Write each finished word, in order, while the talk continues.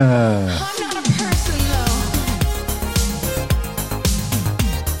I'm not a person, though.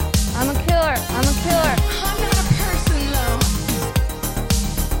 I'm a killer. I'm a killer. I'm not a person, though.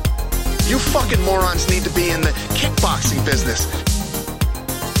 You fucking morons need to be in the kickboxing business.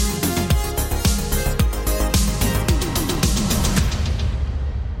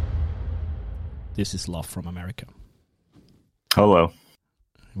 This is Love from America. Hello.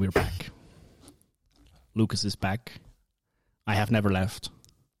 We're back. Lucas is back. I have never left.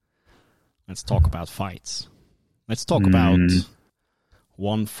 Let's talk about fights. Let's talk about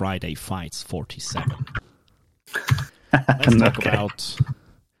One Friday Fights 47. Let's talk about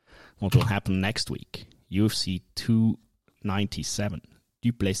what will happen next week. UFC 297.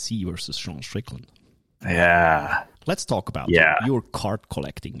 Duplessis versus Sean Strickland. Yeah. Let's talk about your card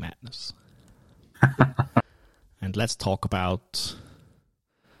collecting madness. And let's talk about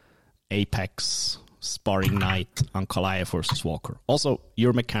Apex sparring night Ankalaev versus Walker. Also,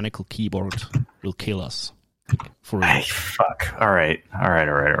 your mechanical keyboard will kill us. For real. Hey, fuck. All right.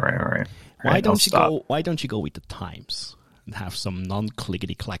 Why don't you go with the times and have some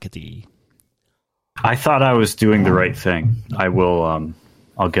non-clickety clackety? I thought I was doing the right thing. I will.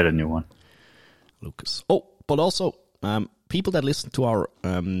 I'll get a new one, Lucas. Oh, but also people that listen to our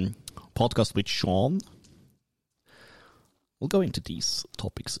podcast with Sean. We'll go into these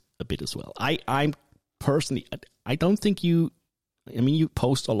topics a bit as well. I'm personally, I don't think you. I mean, you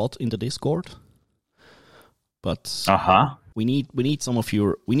post a lot in the Discord, but we need some of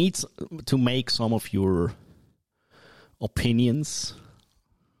your. We need to make some of your opinions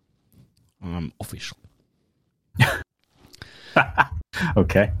official.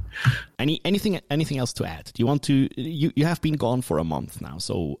 Okay. Anything else to add? Do you want to? You have been gone for a month now.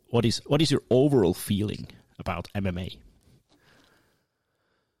 So what is your overall feeling about MMA?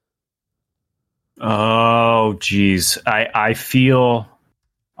 Oh, geez. I feel,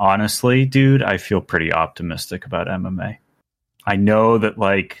 honestly, dude, I feel pretty optimistic about MMA. I know that,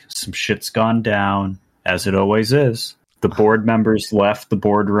 like, some shit's gone down, as it always is. The board members left the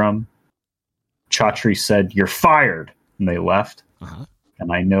boardroom. Chatri said, "You're fired," and they left.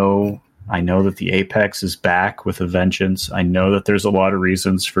 And I know that the Apex is back with a vengeance. I know that there's a lot of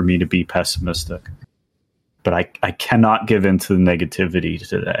reasons for me to be pessimistic. But I cannot give in to the negativity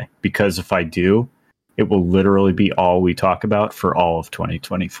today, because if I do, it will literally be all we talk about for all of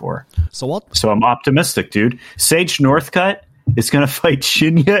 2024. So what? So I'm optimistic, dude. Sage Northcutt is going to fight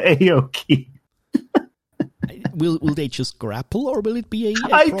Shinya Aoki. Will they just grapple, or will it be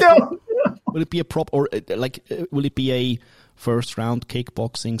I don't know. Will it be a prop, or will it be a first round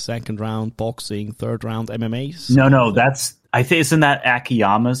kickboxing, second round boxing, third round MMA? No, that's. I think isn't that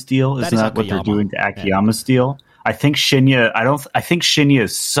Akiyama's deal? Isn't that what they're doing to Akiyama's deal? I think Shinya. I think Shinya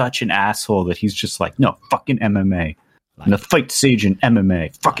is such an asshole that he's just like, no, fucking MMA. I'm gonna fight Sage in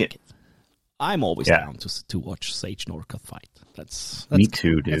MMA. Fuck it. I'm always down to watch Sage Northcutt fight. That's me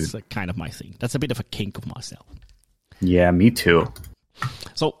too, dude. That's kind of my thing. That's a bit of a kink of myself. Yeah, me too.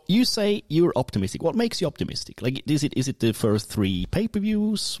 So you say you're optimistic. What makes you optimistic? Like, is it the first 3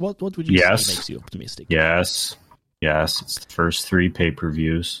 pay-per-views? What would you say makes you optimistic? Yes, it's the first 3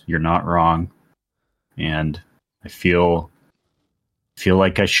 pay-per-views. You're not wrong. And I feel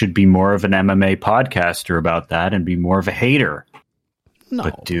like I should be more of an MMA podcaster about that and be more of a hater. No.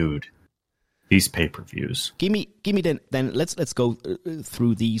 But dude, these pay-per-views. Give me then let's go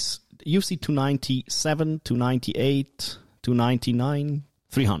through these. UFC 297, 298, 299,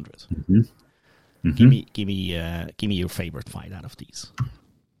 300. Mm-hmm. Give me your favorite fight out of these.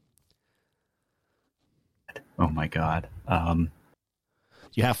 Oh my god.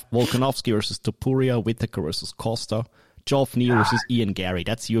 You have Volkanovski versus Topuria, Whittaker versus Costa, Geoff Neal versus Ian Gary.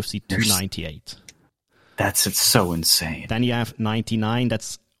 That's UFC 298. It's so insane. Then you have 99.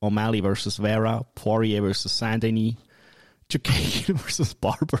 That's O'Malley versus Vera, Poirier versus Saint-Denis, Chookagian versus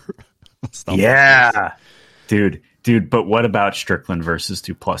Barber. Yeah, dude. But what about Strickland versus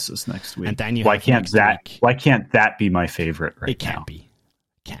Duplessis next week? And then why can't that be my favorite right now? It can be.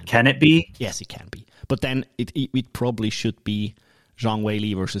 Can it be? Yes, it can be. But then it probably should be Zhang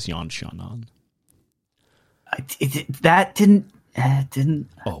Weili versus Yan Xiaonan. That didn't.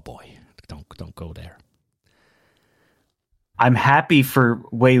 Oh boy, don't go there. I'm happy for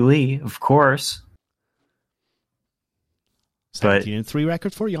Weili, of course. 17-3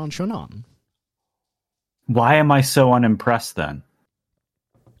 record for Yan Xiaonan. Why am I so unimpressed then?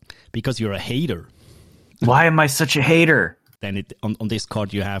 Because you're a hater. Why am I such a hater? Then on this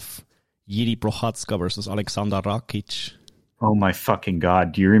card you have Jiri Prochazka versus Alexander Rakic. Oh my fucking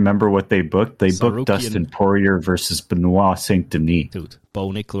god. Do you remember what they booked? They booked Dustin Poirier versus Benoit Saint-Denis. Dude,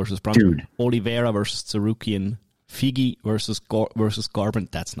 Bo Nickel versus Brandon. Oliveira versus Tsarukian. Figgy versus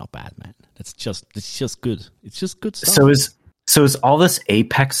Garbrandt, that's not bad, man. It's just good. It's just good stuff. So is all this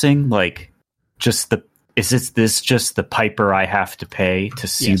apexing like this just the piper I have to pay to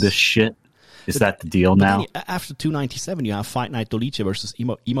see this shit? Is that the deal now? After 297, you have Fight Night Dolice versus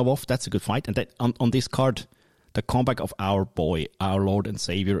Imavov. That's a good fight. And then on this card, the comeback of our boy, our Lord and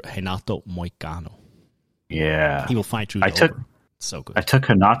Savior, Renato Moicano. Yeah. He will fight through so good. I took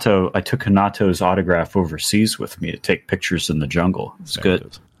Hanato's autograph overseas with me to take pictures in the jungle. It's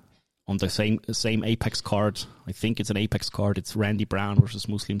good. On the same Apex card, I think it's an Apex card. It's Randy Brown versus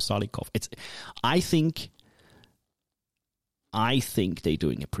Muslim Salikov. I think they're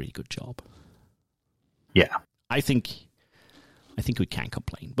doing a pretty good job. Yeah, I think we can't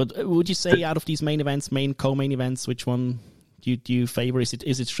complain. But would you say out of these main events, main co-main events, which one do you favor? Is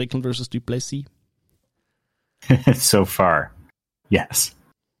it Strickland versus Duplessis? So far, yes.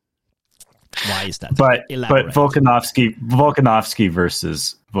 Why is that? But Volkanovski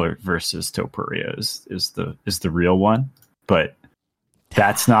versus Topuria is the real one. But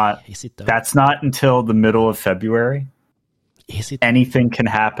that's not that's not until the middle of February. Is it? Anything can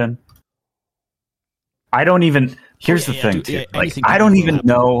happen. I don't even. Here's the thing, too. Like, I don't even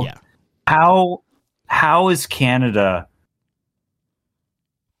know how is Canada.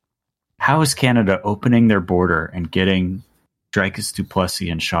 How is Canada opening their border and getting Dricus du Plessis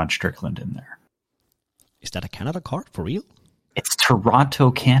and Sean Strickland in there? Is that a Canada card for real? It's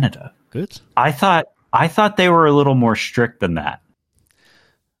Toronto, Canada. Good. I thought they were a little more strict than that.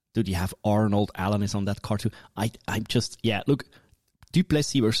 Dude, you have Arnold Allen is on that card too. I'm just look,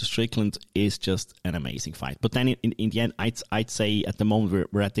 Duplessis versus Strickland is just an amazing fight. But then in the end, I'd say at the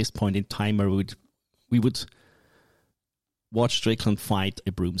moment we're at this point in time where we would watch Strickland fight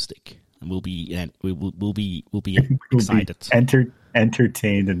a broomstick. And we'll be excited,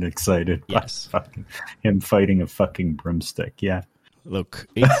 entertained, and excited. Yes, by him fighting a fucking broomstick. Yeah, look,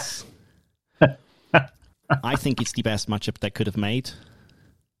 it's. I think it's the best matchup they could have made.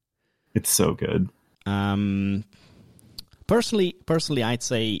 It's so good. Personally, I'd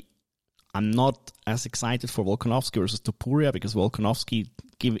say I'm not as excited for Volkanovski versus Topuria because Volkanovski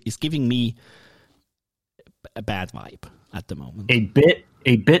is giving me a bad vibe at the moment.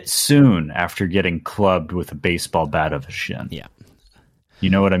 A bit soon after getting clubbed with a baseball bat of a shin. Yeah.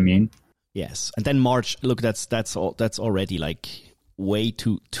 You know what I mean? Yes. And then March, look, that's already like way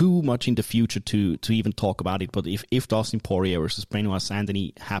too much in the future to even talk about it. But if Dustin Poirier versus Benoit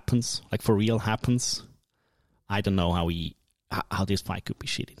Saint-Denis happens, like for real happens, I don't know how this fight could be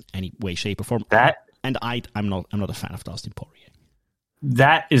shit in any way, shape, or form. I'm not a fan of Dustin Poirier.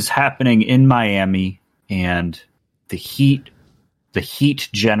 That is happening in Miami, and the heat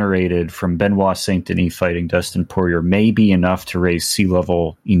generated from Benoit Saint-Denis fighting Dustin Poirier may be enough to raise sea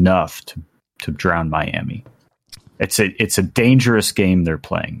level enough to drown Miami. It's a dangerous game they're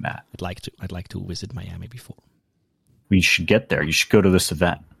playing, Matt. I'd like to visit Miami before. We should get there. You should go to this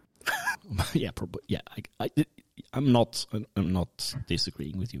event. Yeah, probably. Yeah, I'm not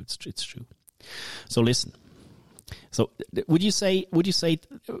disagreeing with you. It's true. So listen. So would you say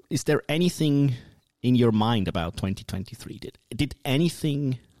is there anything in your mind about 2023? Did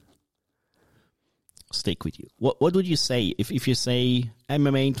anything stick with you? What would you say if you say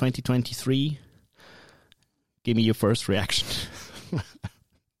MMA in 2023? Give me your first reaction.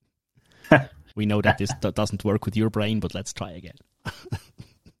 We know that this doesn't work with your brain, but let's try again.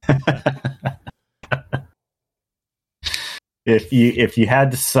 If you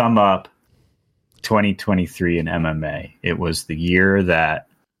had to sum up 2023 in MMA, it was the year that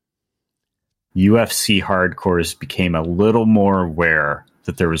UFC hardcores became a little more aware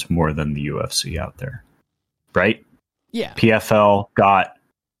that there was more than the UFC out there, right? Yeah. PFL got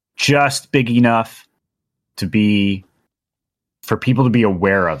just big enough for people to be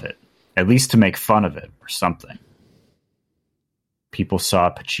aware of it, at least to make fun of it or something. People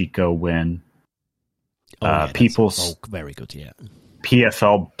saw Pacheco win. Very good, yeah.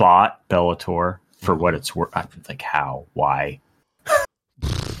 PFL bought Bellator for what it's worth. I'm like, how? Why?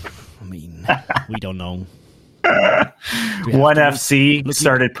 I mean, we don't know. ONE FC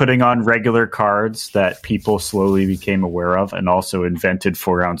started putting on regular cards that people slowly became aware of, and also invented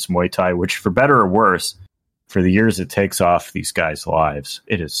 4-ounce Muay Thai, which, for better or worse, for the years it takes off these guys' lives,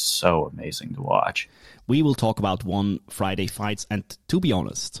 it is so amazing to watch. We will talk about ONE Friday fights, and to be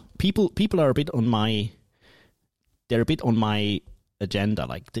honest, people are a bit on my agenda.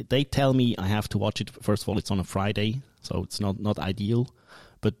 Like they tell me I have to watch it. First of all, it's on a Friday, so it's not ideal.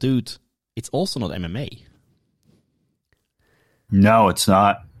 But dude, it's also not MMA. No, it's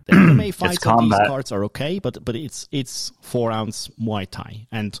not. The MMA fights on these cards are okay, but it's 4-ounce Muay Thai,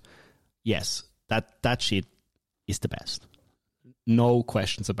 and yes, that shit is the best. No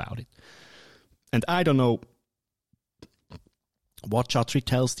questions about it. And I don't know what Chatri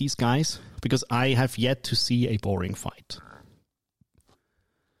tells these guys, because I have yet to see a boring fight.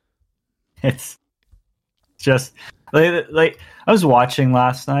 It's just like I was watching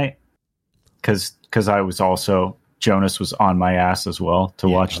last night because I was also, Jonas was on my ass as well to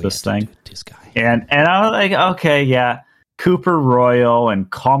watch this thing. This guy. And I was like, okay, yeah, Cooper Royal and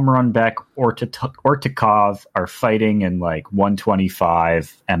Komranbek Ortikov are fighting in like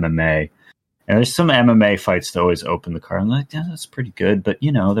 125 MMA. And there's some MMA fights that always open the card. I'm like, yeah, that's pretty good. But,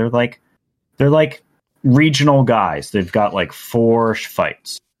 you know, they're like regional guys. They've got like 4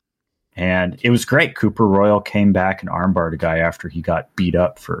 fights. And it was great. Cooper Royal came back and armbarred a guy after he got beat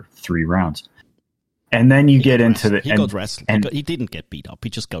up for 3 rounds. And then you get into the... He got wrestled. He didn't get beat up. He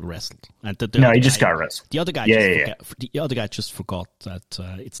just got wrestled. And he just got wrestled. The other guy the other guy just forgot that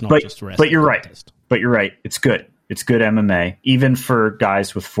it's not just wrestling. But you're right. But you're right. It's good. It's good MMA. Even for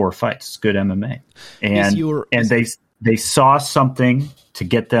guys with 4 fights, it's good MMA. And they saw something to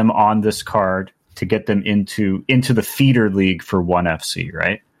get them on this card, to get them into the feeder league for ONE FC,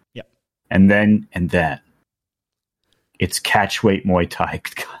 right? Yeah. And then it's catchweight Muay Thai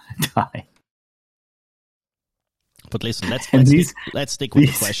time. But listen, let's stick with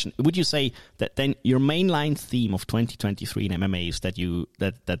the question. Would you say that then your mainline theme of 2023 in MMA is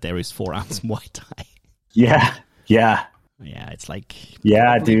that there is 4 ounce Muay Thai? Yeah. It's like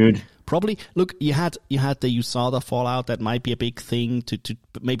dude. Probably. Look, you had the USADA fallout. That might be a big thing to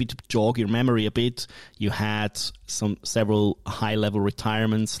maybe to jog your memory a bit. You had several high level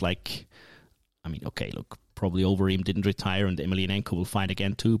retirements. Like, I mean, okay, look. Probably Overeem didn't retire, and Emelianenko will fight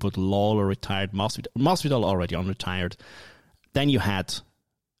again too, but Lawler retired, Masvidal already unretired. Then you had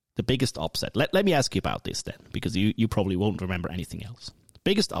the biggest upset. Let me ask you about this then, because you probably won't remember anything else.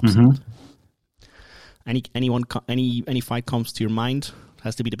 Biggest upset. Mm-hmm. Any fight comes to your mind?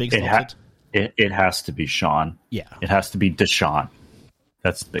 Has to be the biggest upset? It has to be Sean. Yeah. It has to be Deshaun.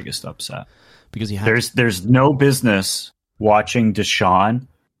 That's the biggest upset. Because there's no business watching Deshaun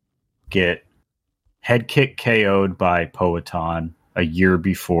get head kick KO'd by Poatan a year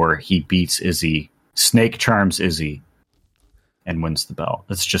before he beats Izzy, snake charms Izzy, and wins the belt.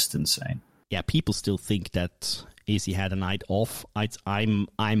 That's just insane. Yeah, people still think that Izzy had a night off. I'm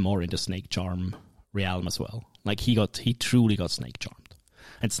more in the snake charm realm as well. Like he truly got snake charmed,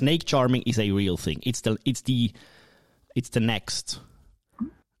 and snake charming is a real thing. It's the next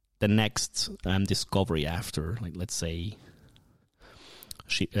discovery after, like, let's say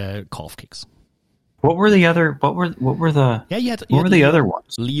calf kicks. What were the other? What were the? Yeah, what were the other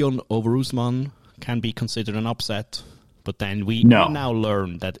ones? Leon over Usman can be considered an upset, but then we now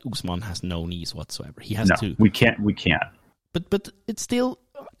learn that Usman has no knees whatsoever. He has to. We can't. But it's still.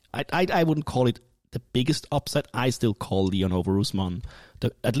 I wouldn't call it the biggest upset. I still call Leon over Usman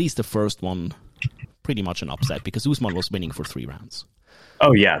at least the first one pretty much an upset, because Usman was winning for 3 rounds.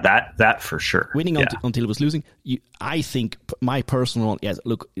 Oh yeah, that for sure. Winning until he was losing. I think my personal one. Yes,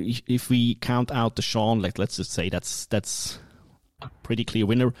 look, if we count out the Sean, let's just say that's a pretty clear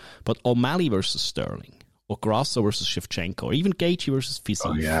winner. But O'Malley versus Sterling, or Grasso versus Shevchenko, or even Gaethje versus Fiziev.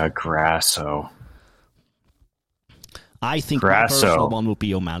 Oh yeah, Grasso. I think my personal one will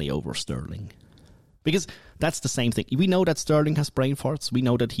be O'Malley over Sterling, because that's the same thing. We know that Sterling has brain farts. We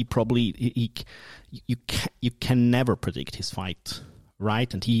know that he probably you can never predict his fight.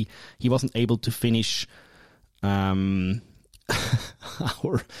 Right, and he wasn't able to finish our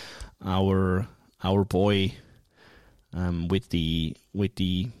boy with the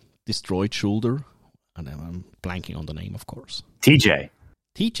destroyed shoulder, and I'm blanking on the name, of course. TJ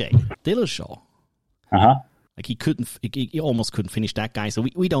Dillashaw. Like he almost couldn't finish that guy. So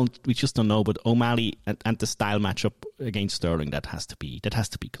we just don't know. But O'Malley and the style matchup against Sterling, that has to be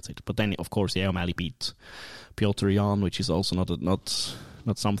considered. But then, of course, O'Malley beat Piotr Jan, which is also not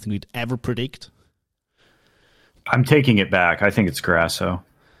something we'd ever predict. I'm taking it back. I think it's Grasso.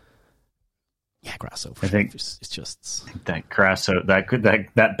 Yeah, Grasso. I think it's just that Grasso,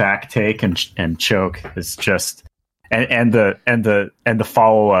 that back take and choke is just, and the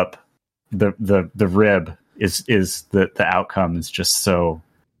follow up, the rib is the outcome is just so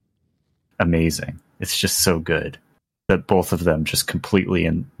amazing. It's just so good that both of them just completely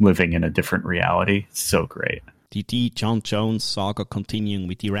living in a different reality. It's so great. The John Jones saga continuing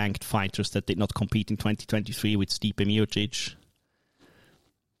with the ranked fighters that did not compete in 2023 with Stipe Miocic.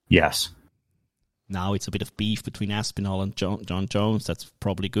 Yes. Now it's a bit of beef between Aspinall and John Jones. That's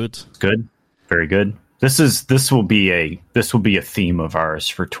probably good. Good. Very good. This will be a theme of ours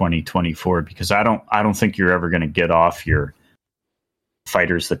for 2024, because I don't think you're ever going to get off your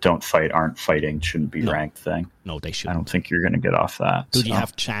fighters that don't fight aren't fighting shouldn't be ranked thing. No, they shouldn't. I don't think you're going to get off that. Dude, you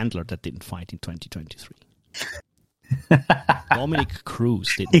have Chandler that didn't fight in 2023. Dominic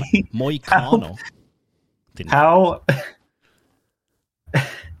Cruz didn't fight. Moicano didn't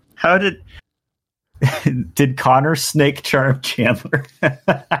How did Connor snake charm Chandler?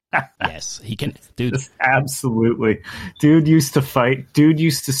 Yes, he can. Dude, absolutely. Dude used to fight. Dude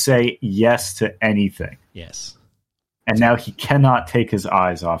used to say yes to anything. Yes. And now he cannot take his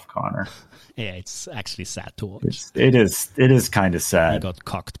eyes off Connor. Yeah, it's actually sad to watch. It is kind of sad. He got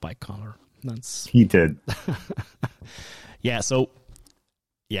cocked by Connor. He did. Yeah, so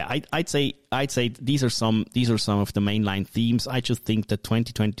yeah, I'd say these are some of the mainline themes. I just think that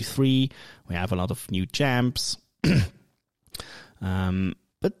 2023 we have a lot of new champs.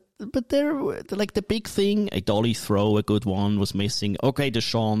 But they're like the big thing, a dolly throw, a good one was missing. Okay,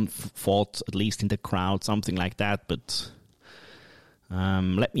 Deshaun fought at least in the crowd, something like that. But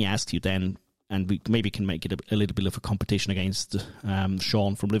let me ask you then, and we maybe can make it a little bit of a competition against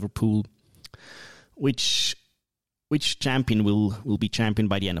Sean from Liverpool. Which champion will be champion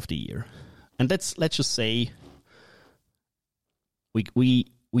by the end of the year? And let's just say we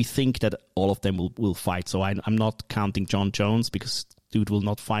think that all of them will fight. So I'm not counting John Jones because dude will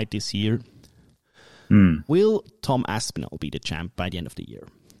not fight this year. Will Tom Aspinall be the champ by the end of the year?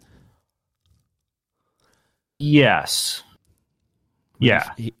 Yes.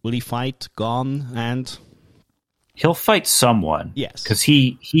 Will he fight Gon and... He'll fight someone. Yes. Because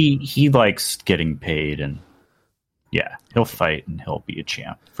he likes getting paid, and yeah, he'll fight and he'll be a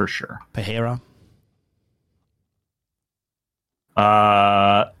champ for sure. Pereira?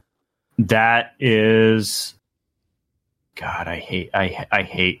 That is... God, I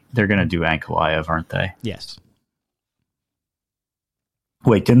hate. They're gonna do Ankalaev, aren't they? Yes.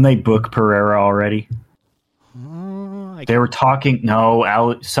 Wait, didn't they book Pereira already? They were talking.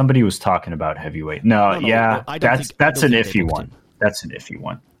 No, somebody was talking about heavyweight. No, yeah, that's an iffy one. That's an iffy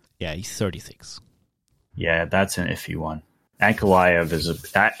one. Yeah, he's 36. Yeah, that's an iffy one. Ankalaev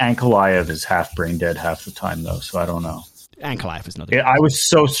is half brain dead half the time though, so I don't know. Ankalaev is not. I was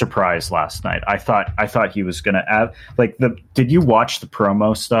so surprised last night. I thought he was going to have Did you watch the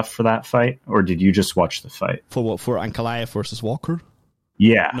promo stuff for that fight, or did you just watch the fight for what? For Ankalaev versus Walker?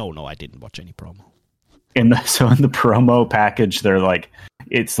 Yeah. No, I didn't watch any promo. In the promo package, they're like,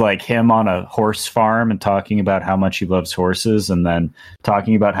 it's like him on a horse farm and talking about how much he loves horses, and then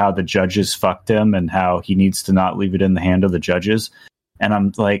talking about how the judges fucked him and how he needs to not leave it in the hand of the judges. And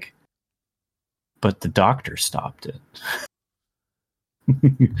I'm like, but the doctor stopped it.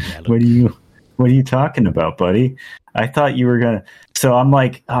 Yeah, What are you talking about, buddy? I thought you were gonna. So I'm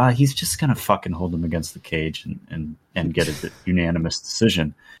like, he's just gonna fucking hold him against the cage and get a unanimous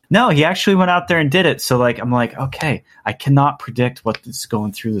decision. No, he actually went out there and did it. So I'm like, okay, I cannot predict what is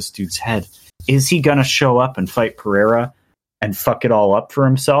going through this dude's head. Is he gonna show up and fight Pereira and fuck it all up for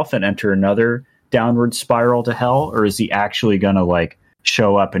himself and enter another downward spiral to hell, or is he actually gonna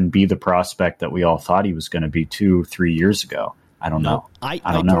show up and be the prospect that we all thought he was going to be 2-3 years ago? I don't know. I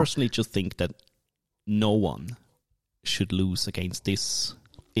personally just think that no one should lose against this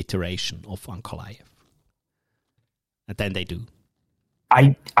iteration of Ankalaev. And then they do.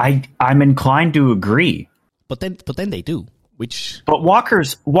 I'm inclined to agree. But then they do. But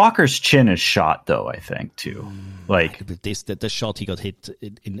Walker's chin is shot though, I think too. The shot he got hit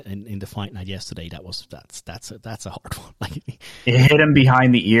in the fight night yesterday, that's a hard one. It hit him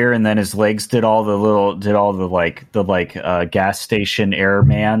behind the ear, and then his legs did all the gas station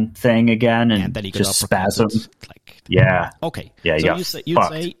airman thing again, and then he just spasmed. Yeah. Okay. Yeah. So yeah. you'd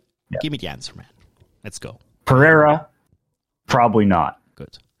say, give me the answer, man. Let's go. Pereira, probably not.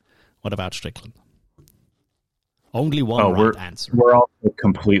 Good. What about Strickland? Only one right answer. We're also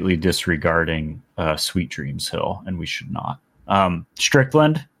completely disregarding Sweet Dreams Hill, and we should not.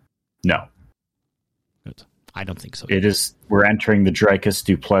 Strickland, no. Good. I don't think so. It is. We're entering the Dreykus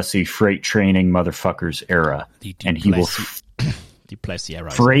Duplessis freight training motherfuckers era, and he will Duplessis era.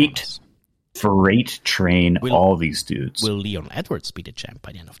 Freight train all these dudes. Will Leon Edwards be the champ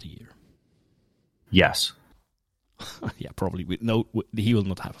by the end of the year? Yes. Yeah, probably. No, he will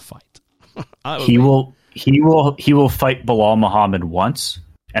not have a fight. He will fight Bilal Muhammad once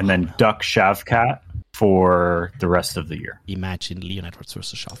and then duck Shavkat for the rest of the year. Imagine Leon Edwards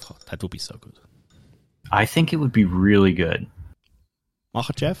versus Shavkat. That would be so good. I think it would be really good.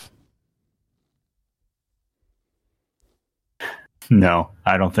 Makhachev? No,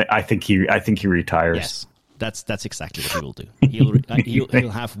 I don't think. I think he retires. Yes. That's exactly what he will do. He'll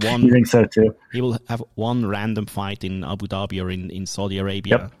have one. You think so too? He will have one random fight in Abu Dhabi or in Saudi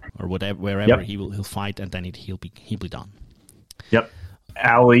Arabia or whatever, wherever he'll fight, and then he'll be done. Yep.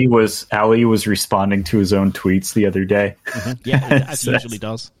 Ali was responding to his own tweets the other day. Mm-hmm. Yeah, as he usually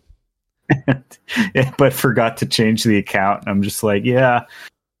does. But forgot to change the account. I'm just like, yeah.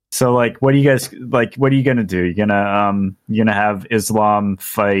 So like, what are you guys like? What are you gonna do? You're gonna have Islam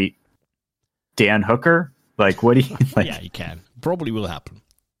fight Dan Hooker? Like, what do you like? Yeah, you can. Probably will happen.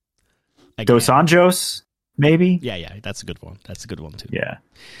 Again. Dos Anjos, maybe. Yeah, that's a good one. That's a good one too. Yeah.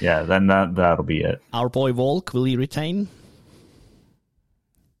 Then that'll be it. Our boy Volk, will he retain?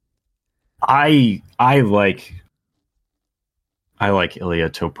 I like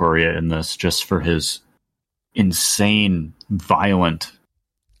Ilya Topuria in this just for his insane, violent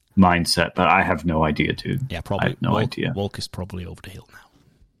mindset, but I have no idea, dude. Yeah, probably. I have no idea. Volk is probably over the hill now.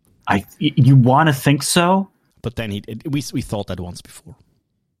 You want to think so, but then we thought that once before,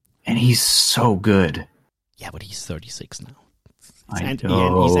 and he's so good. Yeah, but he's 36 now. He's entering,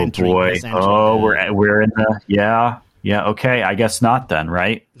 we're in the yeah. Okay, I guess not then,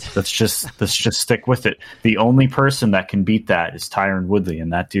 right? Let's just stick with it. The only person that can beat that is Tyron Woodley,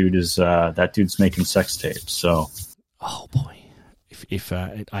 and that dude's making sex tapes. So, oh boy, if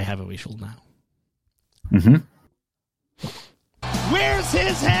I have a visual now. Mm-hmm. Where's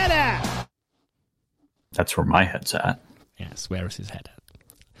his head at? That's where my head's at. Yes, where is his head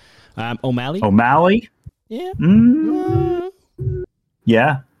at? O'Malley. Yeah.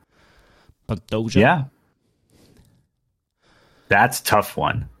 Yeah. But Doja. Yeah. That's a tough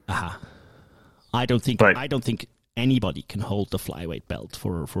one. I don't think anybody can hold the flyweight belt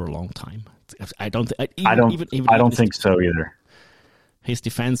for a long time. I don't think so either. His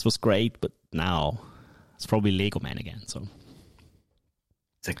defense was great, but now it's probably Lego Man again. So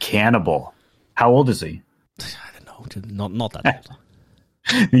it's a cannibal. How old is he? I don't know. Not that old.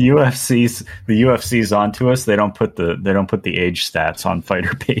 The UFC's onto us. They don't put the age stats on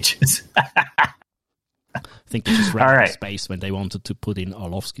fighter pages. I think they just ran out of space when they wanted to put in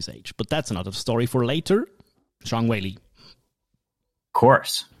Arlovsky's age. But that's another story for later. Zhang Weili. Of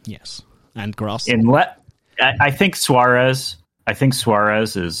course. Yes. And Grass. I think Suarez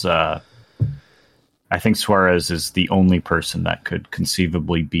is the only person that could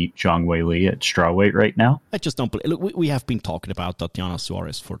conceivably beat Zhang Weili at strawweight right now. I just don't believe. Look, we have been talking about Tatiana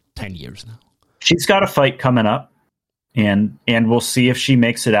Suarez for 10 years now. She's got a fight coming up, and we'll see if she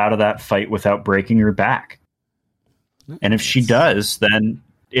makes it out of that fight without breaking her back. And if she does, then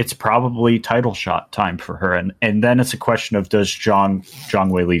it's probably title shot time for her. And then it's a question of, does Zhang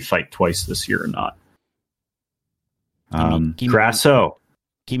Weili fight twice this year or not? Grasso.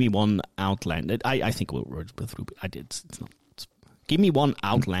 Give me one outland. I think we're through. I did. It's not. Give me one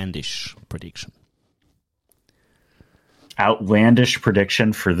outlandish prediction. Outlandish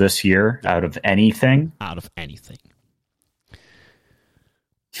prediction for this year out of anything? Out of anything.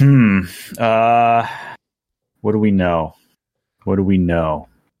 What do we know?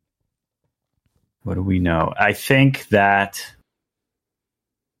 I think that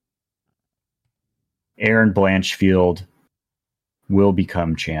Aaron Blanchfield will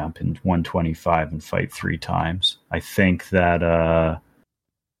become champ in 125 and fight 3 times. I think that I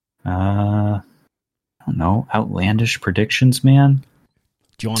don't know, outlandish predictions, man.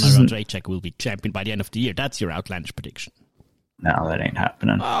 Joanna Jędrzejczyk will be champion by the end of the year. That's your outlandish prediction. No, that ain't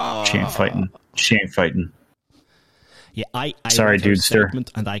happening. Shame fighting. Yeah, I sorry,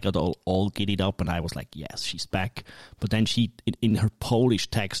 Dudester. And I got all giddied up, and I was like, yes, she's back. But then she, in her Polish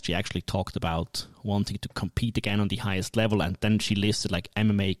text, she actually talked about wanting to compete again on the highest level, and then she listed like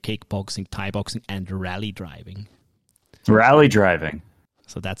MMA, kickboxing, Thai boxing, and rally driving. Rally driving.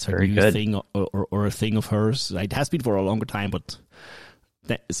 So that's her new thing, or a thing of hers. It has been for a longer time, but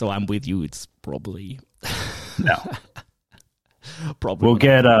so I'm with you. It's probably no. Probably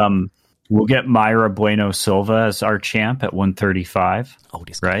We'll get Mayra Bueno Silva as our champ at 135. Oh,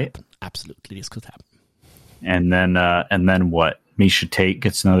 this could happen. Absolutely, this could happen. And then what? Misha Tate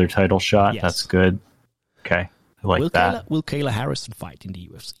gets another title shot. Yes. That's good. Okay, I like that. Will Kayla Harrison fight in the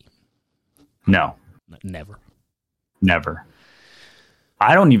UFC? No, never.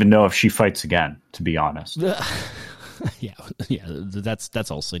 I don't even know if she fights again, to be honest. yeah.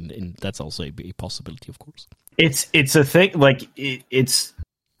 That's also that's also a possibility, of course. It's a thing. Like it's.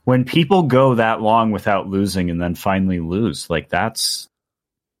 When people go that long without losing and then finally lose, like that's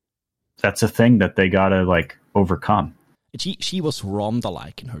a thing that they gotta like overcome. She was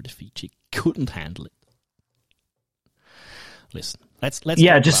Ronda-like in her defeat. She couldn't handle it. Listen, let's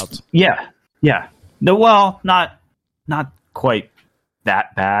yeah. No, well, not quite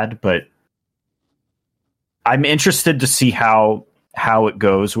that bad, but I'm interested to see how it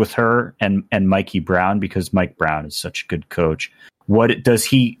goes with her and Mikey Brown, because Mike Brown is such a good coach. What does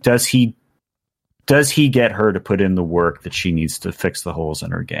he does he get her to put in the work that she needs to fix the holes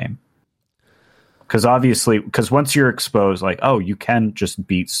in her game? Because obviously, once you're exposed, like, oh, you can just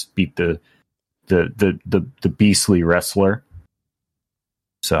beat the beastly wrestler.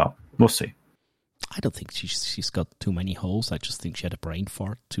 So we'll see. I don't think she's got too many holes. I just think she had a brain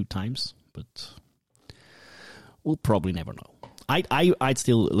fart 2 times, but we'll probably never know. I'd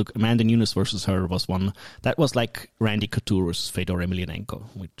still look. Amanda Nunes versus her was one that was like Randy Couture versus Fedor Emelianenko,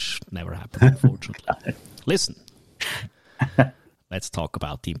 which never happened, unfortunately. Listen, let's talk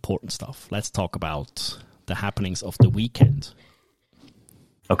about the important stuff. Let's talk about the happenings of the weekend.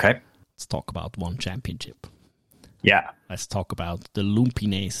 Okay. Let's talk about one championship. Yeah. Let's talk about the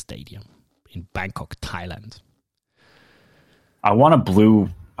Lumpinee Stadium in Bangkok, Thailand. I want a blue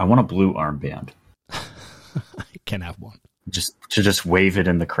armband. I can have one. Just wave it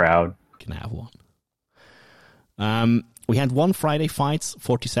in the crowd. Can have one. We had one Friday fights,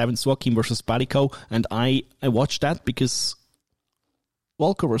 47, Suakim versus Baliko, and I watched that because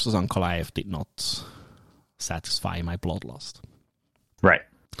Volker versus Ankalaev did not satisfy my bloodlust. Right.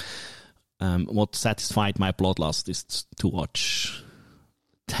 What satisfied my bloodlust is to watch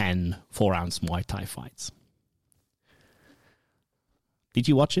 10 4-ounce Muay Thai fights. Did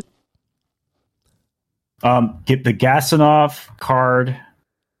you watch it? Get the Gasanov card.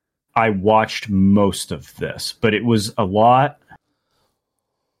 I watched most of this, but it was a lot.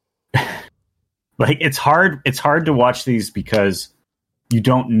 Like, it's hard to watch these because you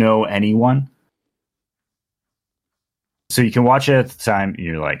don't know anyone. So you can watch it at the time, and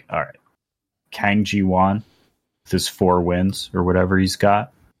you're like, all right, Kang Ji-won with his 4 wins or whatever he's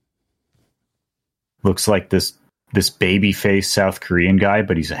got. Looks like this baby-faced South Korean guy,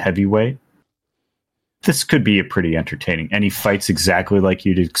 but he's a heavyweight. This could be a pretty entertaining. And he fights exactly like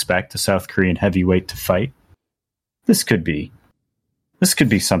you'd expect a South Korean heavyweight to fight. This could be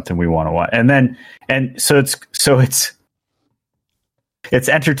something we want to watch. And so it's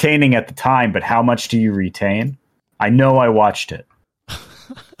entertaining at the time, but how much do you retain? I know I watched it.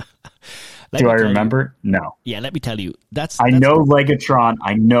 Do I remember? No. Yeah, let me tell you. I know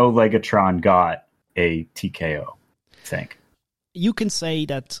Legatron got a TKO, I think. You can say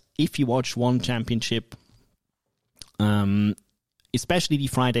that if you watch one championship, especially the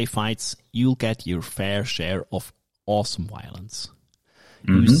Friday fights, you'll get your fair share of awesome violence.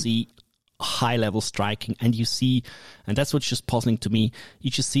 Mm-hmm. You see high-level striking, and that's what's just puzzling to me, you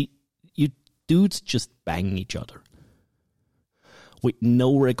just see you dudes just banging each other with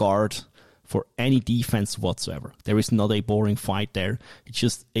no regard for any defense whatsoever. There is not a boring fight there. It's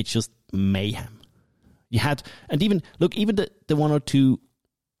just mayhem. You had, and even the 1 or 2,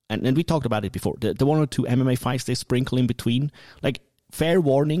 and we talked about it before, the 1 or 2 MMA fights they sprinkle in between. Like, fair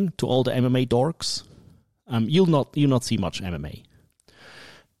warning to all the MMA dorks, you'll not see much MMA.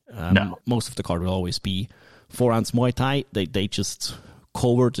 No. Most of the card will always be 4-ounce Muay Thai. They just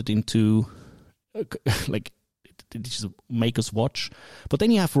covered it into, like, they just make us watch. But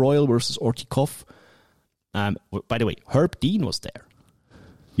then you have Royal versus Ortikov. By the way, Herb Dean was there.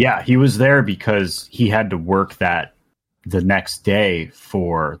 Yeah, he was there because he had to work that the next day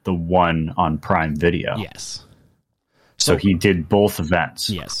for the one on Prime Video. Yes. So he did both events.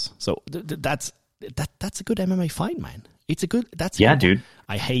 Yes. So that's a good MMA fight, man. It's a good. Dude.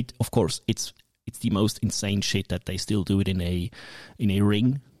 I hate, of course, it's the most insane shit that they still do it in a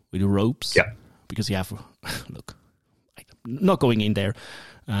ring with ropes. Yeah. Because you have, look, I'm not going in there.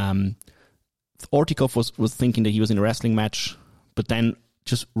 Ortikov was thinking that he was in a wrestling match, but then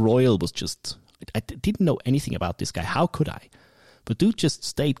just Royal was just, I didn't know anything about this guy. How could I? But dude just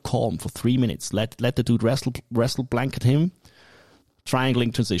stayed calm for 3 minutes. Let the dude wrestle blanket him,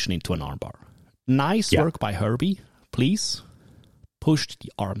 triangling transition into an armbar. Nice work by Herbie. Please pushed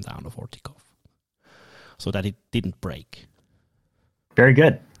the arm down of Ortikov so that it didn't break. Very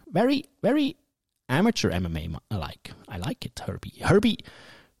good. Very, very amateur MMA. I like it, Herbie. Herbie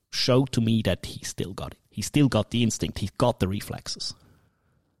showed to me that he still got it. He still got the instinct. He got the reflexes.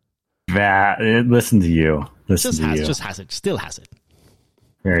 Listen to you. Just has it. Still has it.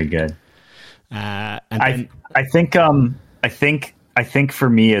 Very good. And I think for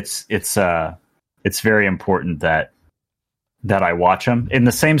me it's very important that I watch them in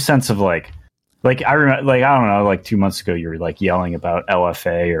the same sense of like I remember, like, I don't know, like 2 months ago you were like yelling about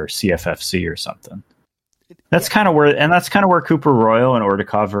LFA or CFFC or something. That's kind of where Cooper Royal and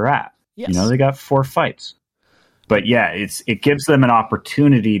Ortikov are at. Yes. You know, they got 4 fights. But yeah, it gives them an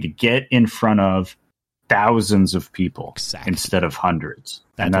opportunity to get in front of thousands of people instead of hundreds.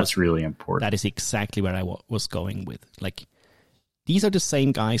 That's really important. That is exactly where I was going with. Like, these are the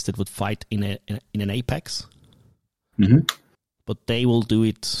same guys that would fight in an Apex, mm-hmm. but they will do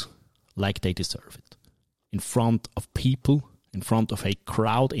it like they deserve it. In front of people, in front of a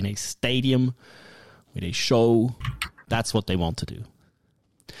crowd, in a stadium, with a show. That's what they want to do.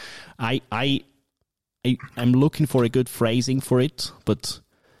 I'm looking for a good phrasing for it, but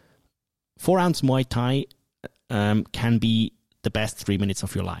 4-ounce Muay Thai can be the best 3 minutes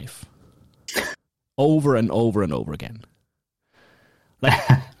of your life. Over and over and over again. Like,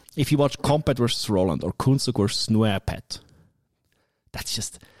 if you watch Combat versus Roland or Kunstug versus Nuapet, that's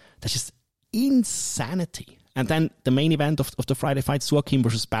just insanity. And then the main event of the Friday fight, Suakim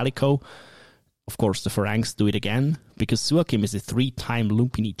versus Balico. Of course, the Farangs do it again, because Suakim is a 3-time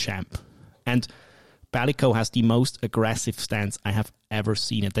Lumpini champ. And Balico has the most aggressive stance I have ever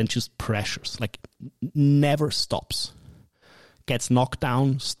seen. And then just pressures, like never stops. Gets knocked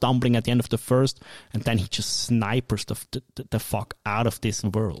down, stumbling at the end of the first, and then he just snipers the fuck out of this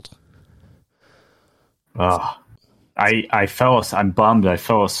world. Oh, I'm bummed I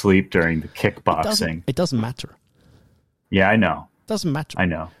fell asleep during the kickboxing. It doesn't matter. Yeah, I know. It doesn't matter. I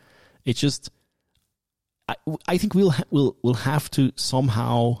know. It's just, I think we'll have to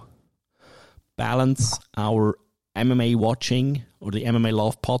somehow balance our MMA watching or the MMA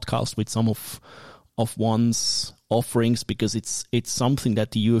Love podcast with some of one's offerings, because it's something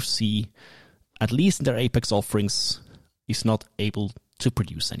that the UFC, at least in their Apex offerings, is not able to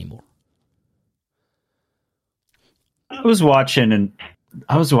produce anymore. I was watching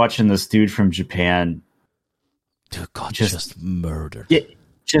this dude from Japan. Dude, God, just murdered.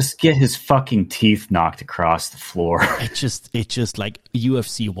 Just get his fucking teeth knocked across the floor. It's just like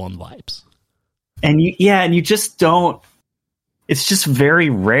UFC 1 vibes. And you just don't. It's just very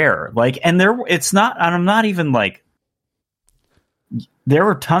rare. Like, and it's not. And I'm not even like. There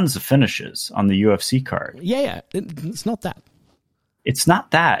were tons of finishes on the UFC card. Yeah. It's not that. It's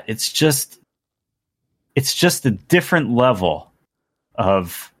not that. It's just a different level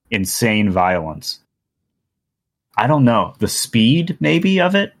of insane violence. I don't know. The speed, maybe,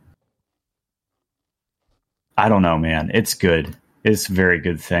 of it? I don't know, man. It's good. It's a very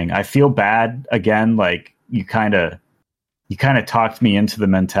good thing. I feel bad, again, like, you kind of talked me into the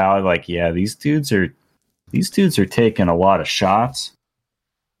mentality, like, yeah, these dudes are taking a lot of shots.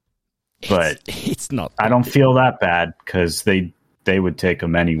 But it's not. I don't feel that bad, because they would take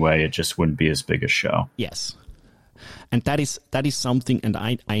them anyway. It just wouldn't be as big a show. Yes. And that is something, and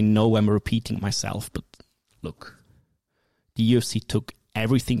I know I'm repeating myself, but look, the UFC took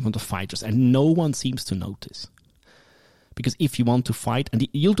everything from the fighters, and no one seems to notice. Because if you want to fight, and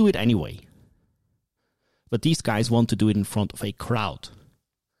you'll do it anyway, but these guys want to do it in front of a crowd.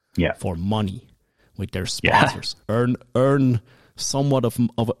 Yeah. For money, with their sponsors. Yeah. Earn somewhat of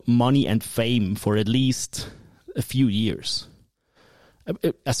money and fame for at least a few years.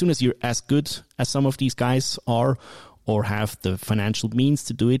 As soon as you're as good as some of these guys are, or have the financial means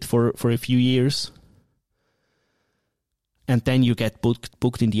to do it for a few years, and then you get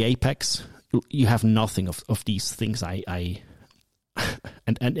booked in the Apex, you have nothing of these things. And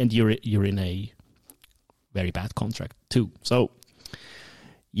you're in a very bad contract too. So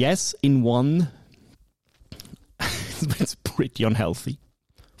yes, in one, it's pretty unhealthy.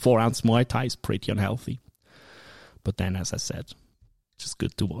 4-ounce Muay Thai is pretty unhealthy. But then, as I said, just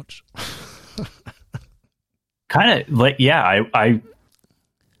good to watch. Kind of like, yeah,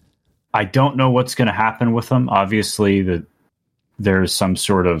 I don't know what's going to happen with them. Obviously, there's something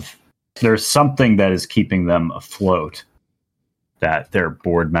that is keeping them afloat that their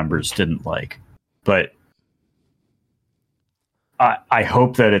board members didn't like. But I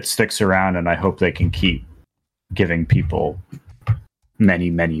hope that it sticks around, and I hope they can keep giving people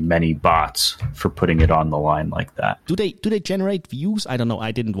many bots for putting it on the line like that. Do they generate views? I don't know.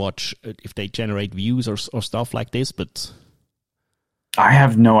 I didn't watch if they generate views or stuff like this, but I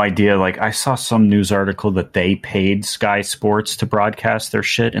have no idea. Like, I saw some news article that they paid Sky Sports to broadcast their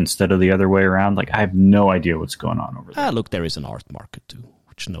shit instead of the other way around. Like, I have no idea what's going on over there. Look, there is an art market too,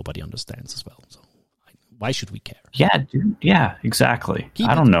 which nobody understands as well. So why should we care? Yeah, dude. Yeah, exactly.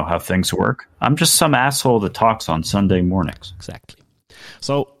 I don't know how things work. I'm just some asshole that talks on Sunday mornings. Exactly.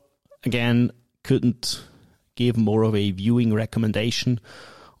 So, again, couldn't give more of a viewing recommendation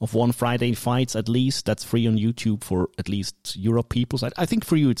of One Friday Fights, at least. That's free on YouTube for at least Europe people. I think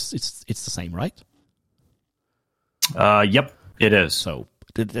for you it's the same, right? Yep, it is. So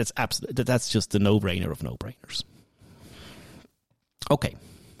that's just the no-brainer of no-brainers. Okay.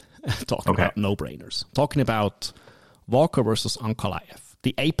 Talking about no-brainers. Talking about Walker versus Ankalaev.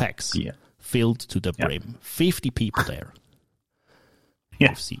 The Apex filled to the brim. 50 people there.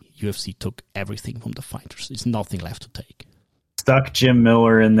 Yeah. UFC took everything from the fighters. There's nothing left to take. Stuck Jim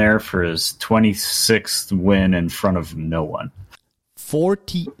Miller in there for his 26th win in front of no one.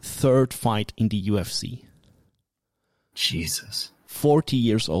 43rd fight in the UFC. Jesus. 40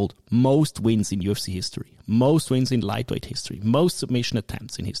 years old. Most wins in UFC history. Most wins in lightweight history. Most submission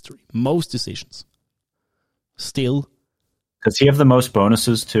attempts in history. Most decisions. Still. Does he have the most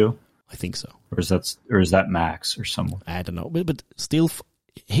bonuses too? I think so. Or is that Max or someone? I don't know. But still,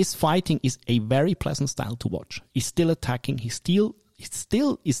 his fighting is a very pleasant style to watch. He's still attacking. He still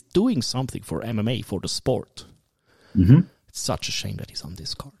is doing something for MMA, for the sport. Mm-hmm. It's such a shame that he's on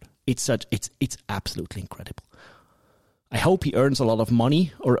this card. It's absolutely incredible. I hope he earns a lot of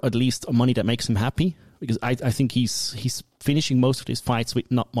money, or at least money that makes him happy, because I think he's finishing most of his fights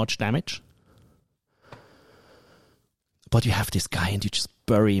with not much damage. But you have this guy and you just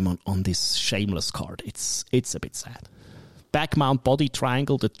bury him on this shameless card. It's a bit sad. Back mount body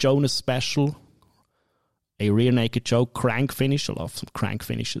triangle, the Jonas special, a rear naked choke, crank finish. I love some crank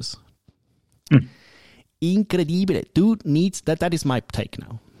finishes. Incredible. Dude needs that is my take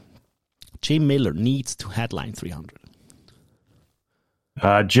now. Jim Miller needs to headline 300.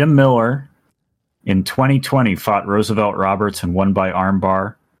 Jim Miller in 2020 fought Roosevelt Roberts and won by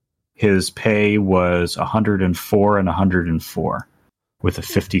armbar. His pay was $104 and $104 with a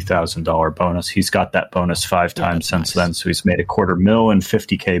 $50,000 bonus. He's got that bonus 5 times since then, so he's made $250,000 and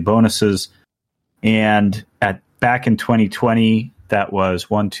 $50K bonuses. And back in 2020, that was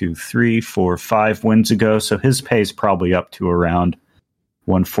 5 wins ago. So his pay is probably up to around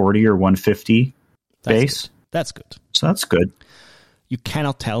 140 or 150 base. That's good. So that's good. You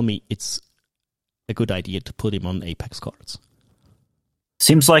cannot tell me it's a good idea to put him on Apex cards.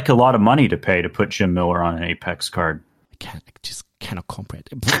 Seems like a lot of money to pay to put Jim Miller on an Apex card. I just cannot comprehend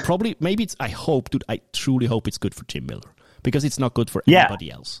it. Probably, maybe it's. I truly hope it's good for Jim Miller, because it's not good for anybody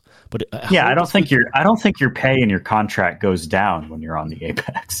else. But I don't think your pay in your contract goes down when you're on the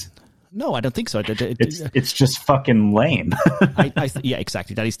Apex. No, I don't think so. It's just fucking lame. Yeah,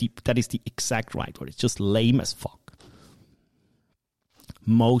 exactly. That is the exact right word. It's just lame as fuck.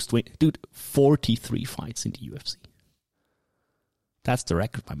 Dude, 43 fights in the UFC. That's the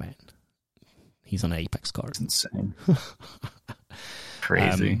record, my man. He's on an Apex card. It's insane.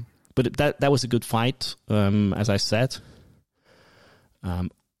 Crazy. But that was a good fight, as I said.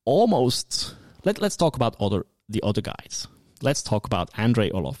 Almost. Let's talk about the other guys. Let's talk about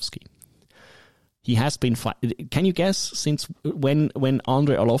Andrei Arlovski. He has been Can you guess since when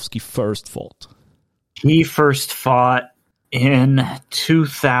Andrei Arlovski first fought? He first fought in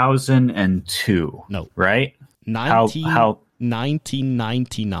 2002. No. Right?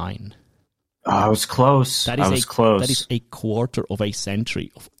 1999. Oh, I was close. That is a quarter of a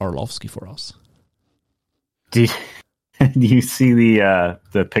century of Arlovski for us. Do you see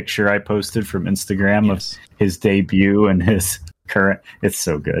the picture I posted from Instagram of his debut and his current? It's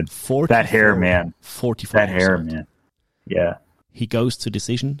so good. That hair, man. 44. That hair, man. Yeah. He goes to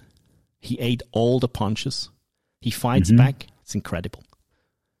decision. He ate all the punches. He fights back. It's incredible.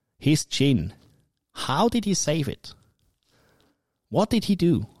 His chin. How did he save it? What did he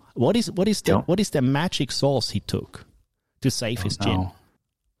do? What is the magic sauce he took to save his chin?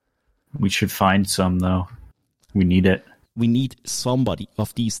 We should find some, though. We need it. We need somebody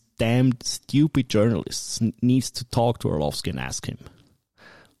of these damned stupid journalists needs to talk to Arlovski and ask him,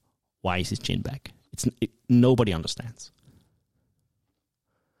 why is his chin back? Nobody understands.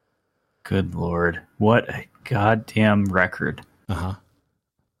 Good Lord. What a goddamn record.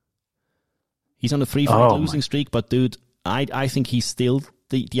 He's on a 3-fight losing streak, but dude, I think he's still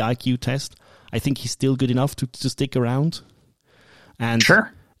the IQ test. I think he's still good enough to stick around. And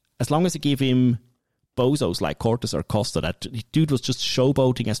sure. As long as you give him bozos like Cortes or Costa, that dude was just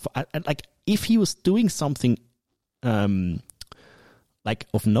showboating like if he was doing something like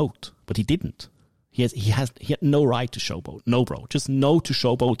of note, but he didn't. He had no right to showboat. No, bro. Just no to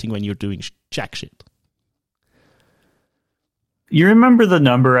showboating when you're doing jack shit. You remember the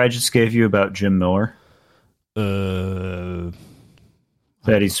number I just gave you about Jim Miller? That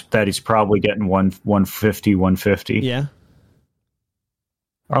he's probably getting 150. Yeah.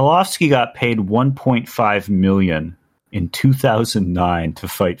 Arlovski got paid $1.5 million in 2009 to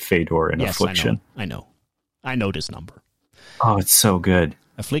fight Fedor in Affliction. I know this number. Oh, it's so good.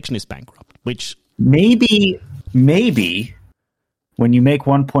 Affliction is bankrupt, which maybe when you make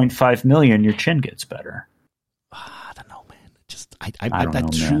 1.5 million, your chin gets better. I don't know, man.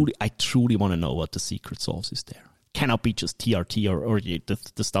 I truly want to know what the secret sauce is there. Cannot be just TRT or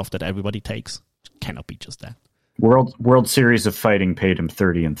the stuff that everybody takes. Cannot be just that. World Series of Fighting paid him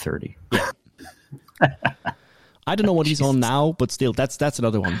 30 and 30. I don't know what he's on now, but still, that's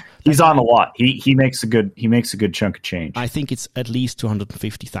another one. He's on a lot. He makes a good chunk of change. I think it's at least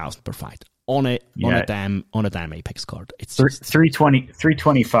 250,000 per fight. on a damn Apex card. It's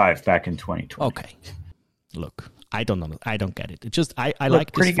 325 back in 2020. Okay. Look, I don't know. I don't get it. It just I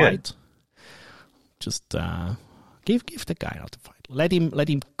like this fight. Good. Just give the guy out the fight. Let him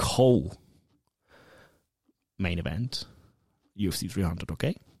main event UFC 300.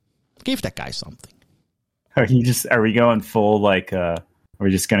 Okay, give that guy something. Are we going full are we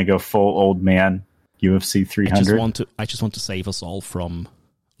just going to go full old man UFC 300? I just want to save us all from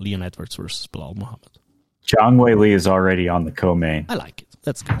Leon Edwards versus Bilal Muhammad. Zhang Weili is already on the co-main. I like it.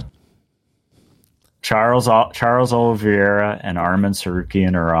 That's good. Charles Oliveira and Arman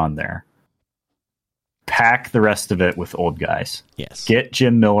Sarukian are on there. Pack the rest of it with old guys. Yes. Get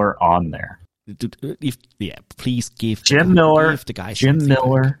Jim Miller on there. Please give Jim Miller. Give the guy Jim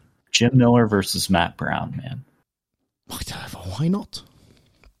Miller. Jim Miller versus Matt Brown, man. Why not?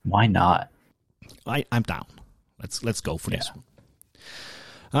 Why not? I'm down. Let's go for this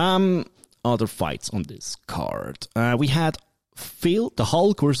one. Other fights on this card. We had Phil, the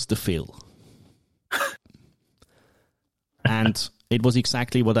Hulk versus the Phil. And it was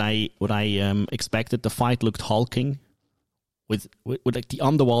exactly what I expected. The fight looked hulking with like the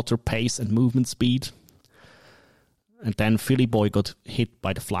underwater pace and movement speed. And then Philly Boy got hit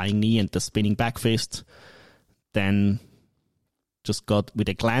by the flying knee and the spinning back fist. Then just got with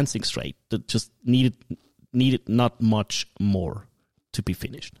a glancing straight that just needed not much more to be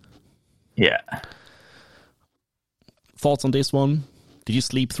finished. Yeah. Thoughts on this one? Did you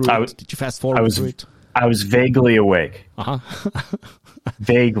sleep through it? Did you fast forward through it? I was vaguely awake.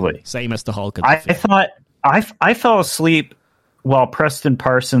 Vaguely. Same as the Hulk. I thought I fell asleep while Preston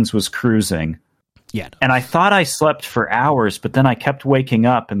Parsons was cruising. Yeah. And I thought I slept for hours, but then I kept waking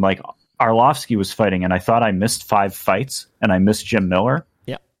up and like Arlovsky was fighting, and I thought I missed 5 fights and I missed Jim Miller.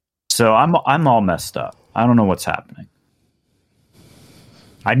 Yeah. So I'm all messed up. I don't know what's happening.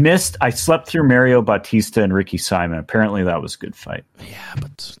 I slept through Mario Bautista and Ricky Simon. Apparently that was a good fight. Yeah,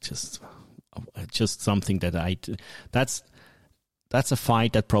 but just something that that's a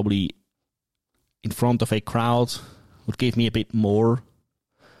fight that probably in front of a crowd would give me a bit more,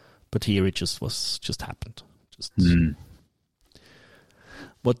 but here it just happened.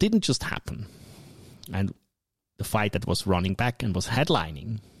 What didn't just happen, and the fight that was running back and was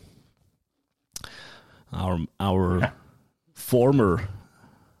headlining our former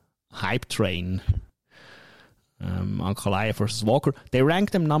hype train, Ankalaev versus Walker. They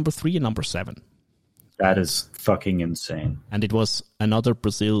ranked them number 3 and number 7. That is fucking insane. And it was another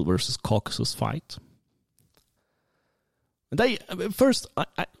Brazil versus Caucasus fight. And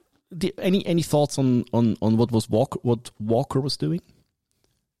any thoughts on what Walker was doing?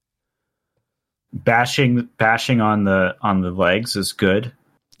 Bashing on the legs is good.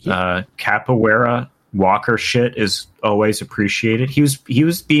 Yeah. Capoeira Walker shit is always appreciated. He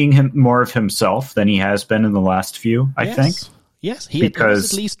was being more of himself than he has been in the last few, I think. Yes, he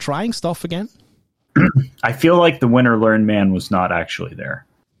was at least trying stuff again. I feel like the winner learn man was not actually there.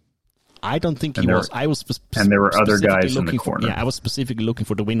 I don't think he was. And there were other guys in the corner. I was specifically looking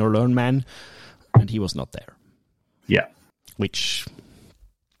for the win or learn man, and he was not there. Yeah. Which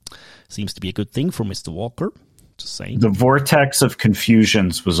seems to be a good thing for Mr. Walker. Just saying. The vortex of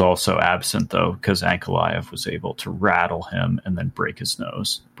confusions was also absent, though, because Ankalaev was able to rattle him and then break his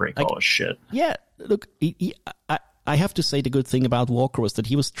nose, all his shit. Yeah, look, I have to say the good thing about Walker was that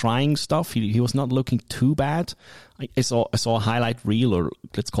he was trying stuff. He was not looking too bad. I saw a highlight reel, or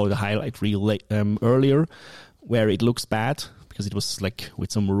let's call it a highlight reel earlier, where it looks bad because it was like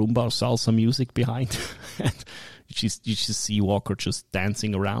with some rumba or salsa music behind. And you just see Walker just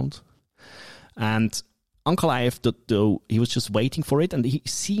dancing around. And Ankalaev, though, he was just waiting for it, and he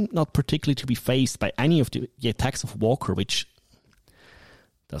seemed not particularly to be faced by any of the attacks of Walker, which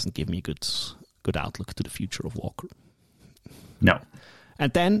doesn't give me a good outlook to the future of Walker. No.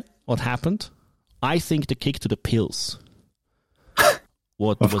 And then what happened? I think the kick to the pills.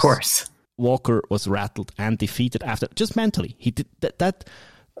 Of course. Walker was rattled and defeated after, just mentally. He did that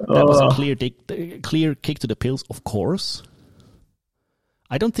was a clear kick to the pills, of course.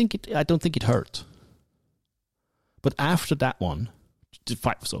 I don't think it hurt. But after that one, the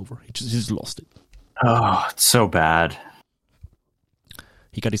fight was over. He just lost it. Oh, it's so bad.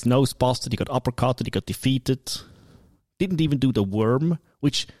 He got his nose busted, he got uppercutted, he got defeated. Didn't even do the worm,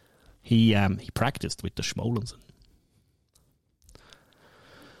 which he practiced with the Schmolensen.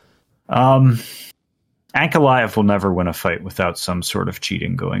 Ankalaev will never win a fight without some sort of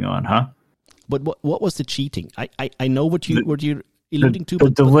cheating going on, huh? But what was the cheating? I know what you're alluding to. The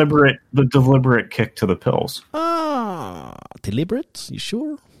deliberate kick to the pills. Deliberate? You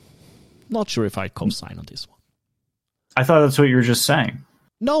sure? Not sure if I'd co-sign on this one. I thought that's what you were just saying.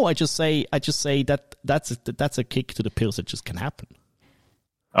 No, I just say that that's a kick to the pills that just can happen.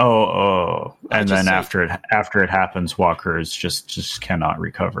 And then after it happens, Walker is just cannot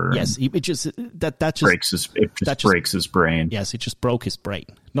recover. Yes, it just breaks his brain. Yes, it just broke his brain.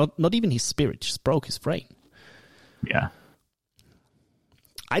 Not even his spirit, just broke his brain. Yeah.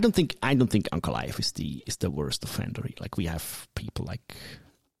 I don't think Ankalaev is the worst offender. Like, we have people like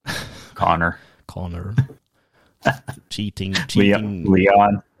Connor, cheating.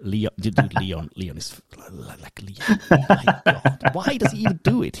 Leon. Leon is like Leon. My God. Why does he even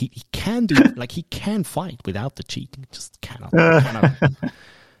do it? He can do it. Like, he can fight without the cheating. Just cannot.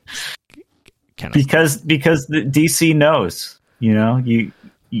 Because the DC knows,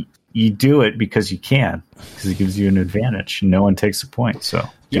 you do it because you can, because it gives you an advantage. No one takes a point. So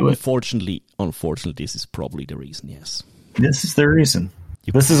unfortunately, this is probably the reason. Yes, this is the reason.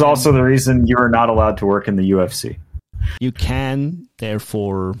 This is also the reason you are not allowed to work in the UFC. You can,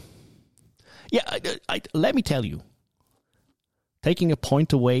 therefore... Yeah, let me tell you. Taking a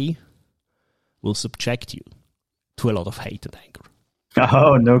point away will subject you to a lot of hate and anger.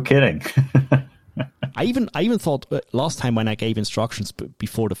 Oh, no kidding. I even thought last time when I gave instructions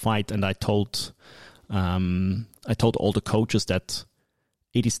before the fight, and I told all the coaches that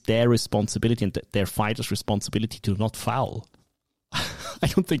it is their responsibility and their fighters' responsibility to not foul. I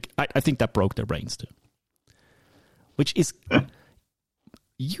think that broke their brains too. Which is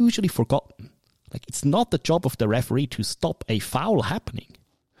usually forgotten. Like, it's not the job of the referee to stop a foul happening.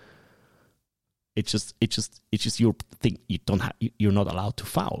 It's just your thing. You're not allowed to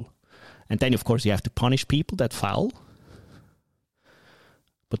foul. And then, of course, you have to punish people that foul.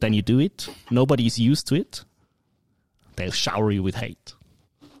 But then you do it. Nobody is used to it. They'll shower you with hate.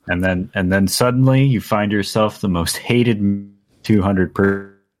 And then suddenly you find yourself the most hated 200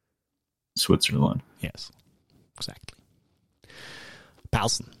 per Switzerland. Yes, exactly.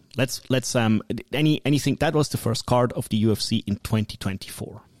 Paulson, let's anything that was the first card of the UFC in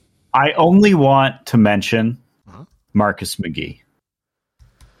 2024. I only want to mention Marcus McGee.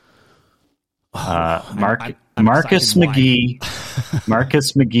 Marcus McGee.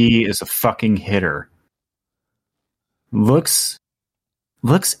 Marcus McGee is a fucking hitter. Looks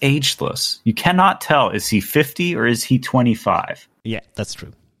ageless. You cannot tell. Is he 50 or is he 25? Yeah, that's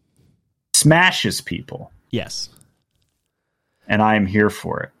true. Smashes people. Yes. And I am here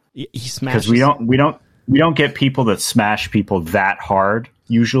for it. He smashes. Because we don't get people that smash people that hard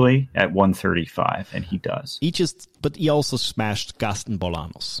usually at 135, and he does. But he also smashed Gaston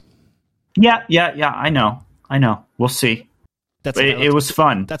Bolanos. Yeah. I know. We'll see. It was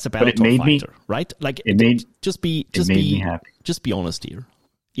fun. That's a Bellator fighter, right? Like, it made me happy. Just be honest here.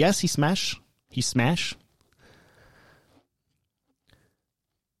 Yes, he smash.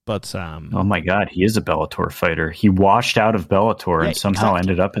 But oh my God, he is a Bellator fighter. He washed out of Bellator and somehow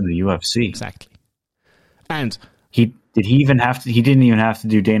ended up in the UFC. Exactly. And he didn't even have to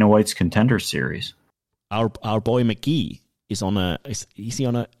do Dana White's Contender Series. Our boy McGee is on is he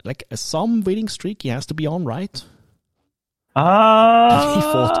on some winning streak he has to be on, right?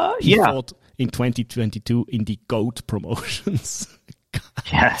 He fought in 2022 in the GOAT promotions.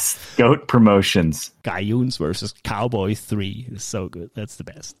 Yes, GOAT promotions. Guyuns versus Cowboys 3 is so good. That's the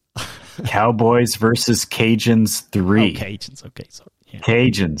best. Cowboys versus Cajuns 3. Oh, Cajuns. Okay, sorry. Yeah.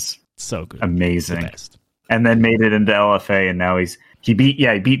 Cajuns. So good. Amazing. The best. And then made it into LFA, and now he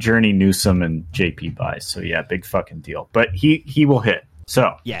beat Journey Newsom and JP Buys. So yeah, big fucking deal. But he will hit.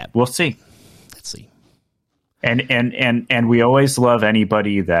 So yeah, we'll see. Let's see. And we always love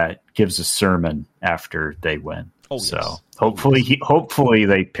anybody that gives a sermon after they win. Oh, yes. So hopefully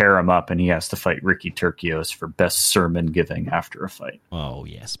they pair him up and he has to fight Ricky Turcios for best sermon giving after a fight. Oh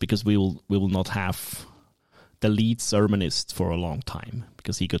yes, because we will not have the lead sermonist for a long time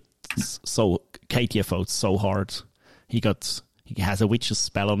because he got so KTFO'd so hard. He has a witch's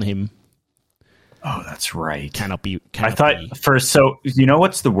spell on him. Oh, that's right. So you know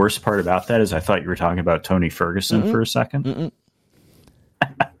what's the worst part about that is I thought you were talking about Tony Ferguson for a second.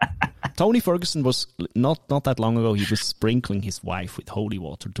 Tony Ferguson was not that long ago. He was sprinkling his wife with holy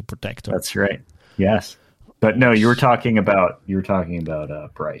water to protect her. That's right. Yes, but no, you were talking about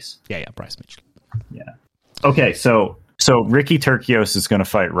Bryce. Yeah, Bryce Mitchell. Yeah. Okay, so Ricky Turcios is going to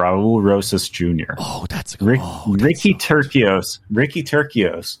fight Raul Rosas Jr. Oh, that's Ricky Turcios. Ricky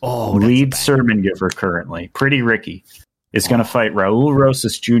Turcios, lead sermon giver currently. Pretty Ricky is going to fight Raul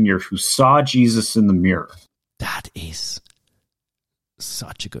Rosas Jr., who saw Jesus in the mirror. That is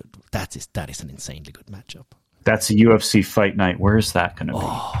such a good. That is an insanely good matchup. That's a UFC fight night. Where is that going to be?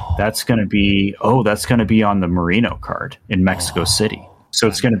 That's going to be on the Marino card in Mexico City. So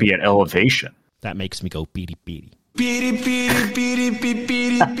it's going to be at Elevation. That makes me go beady beady. Let's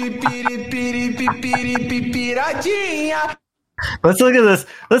look at this.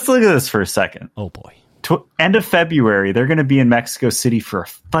 Let's look at this for a second. Oh boy. End of February, they're going to be in Mexico City for a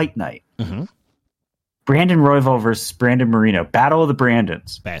fight night. Mm-hmm. Brandon Royval versus Brandon Moreno. Battle of the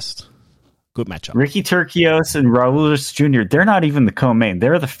Brandons. Best. Good matchup. Ricky Turcios and Raul Jr., they're not even the co-main.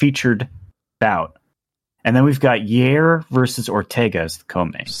 They're the featured bout. And then we've got Yair versus Ortega as the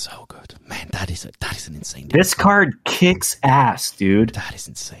co-main. So good. Man, that is an insane This card kicks ass, dude. That is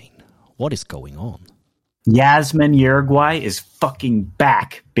insane. What is going on? Yasmin Uruguay is fucking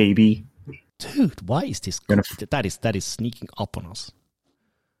back, baby. Dude, why is this? That is sneaking up on us.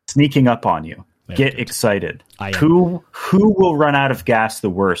 Sneaking up on you. Very Get good. excited. I am. Who will run out of gas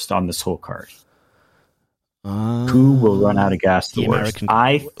the worst on this whole card? Who will run out of gas the worst?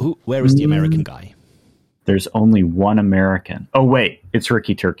 Where is the American guy? There's only one American. Oh wait, it's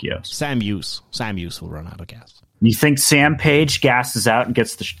Ricky Turcios. Sam Hughes will run out of gas. You think Sam Page gasses out and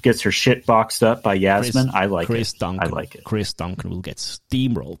gets her shit boxed up by Yasmin? I like it. I like it. Chris Duncan will get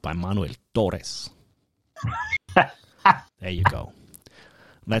steamrolled by Manuel Torres. There you go.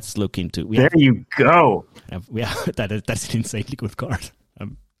 Let's look into. You go. That's an insanely good card.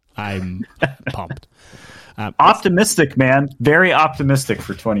 I'm pumped. Optimistic, man. Very optimistic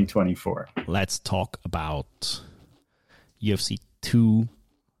for 2024. Let's talk about UFC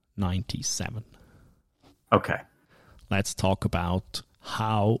 297. Okay. Let's talk about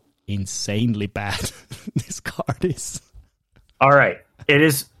how insanely bad this card is. All right. It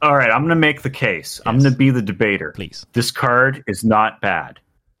is. All right. I'm going to make the case. Yes. I'm going to be the debater. Please. This card is not bad.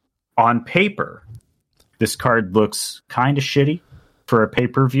 On paper, this card looks kind of shitty for a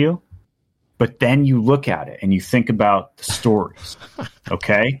pay-per-view. But then you look at it and you think about the stories.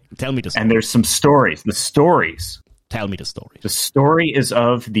 Okay? Tell me the story. And there's some stories. The stories. Tell me the story. The story is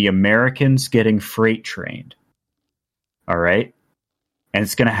of the Americans getting freight trained. All right? And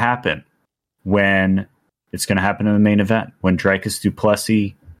it's going to happen in the main event when Dricus du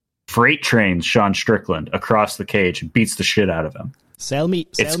Plessis freight trains Sean Strickland across the cage and beats the shit out of him. Sell me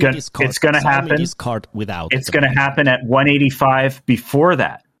this card. It's going to happen. This card without. It's going to happen at 185 before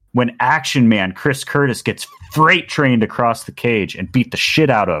that when Action Man Chris Curtis gets freight trained across the cage and beat the shit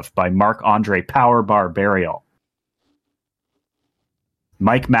out of by Marc-Andre Powerbar Burial.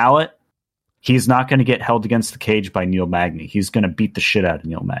 Mike Mallet, he's not going to get held against the cage by Neil Magny. He's going to beat the shit out of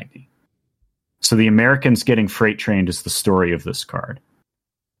Neil Magny. So the Americans getting freight trained is the story of this card.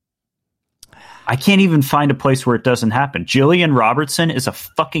 I can't even find a place where it doesn't happen. Jillian Robertson is a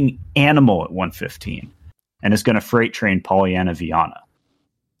fucking animal at 115 and is going to freight train Polyana Viana.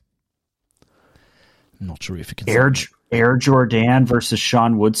 I'm not sure if you can. Air Jordan versus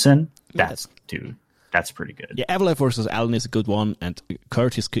Sean Woodson. That's pretty good. Yeah, Evelev versus Allen is a good one, and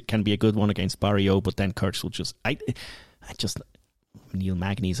Curtis can be a good one against Barrio, but then Curtis will just. Neil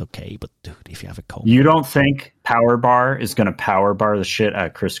Magny is okay, but dude, if you have a cold. You don't think Power Bar is going to power bar the shit out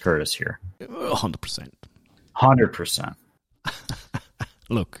of Chris Curtis here? 100%. 100%.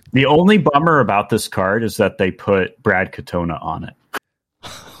 Look. The only bummer about this card is that they put Brad Katona on it.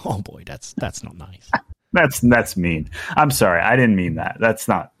 Oh boy, that's not nice. That's mean. I'm sorry, I didn't mean that. It's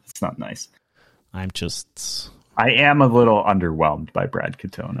not nice. I am a little underwhelmed by Brad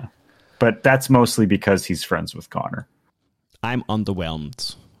Katona, but that's mostly because he's friends with Connor. I'm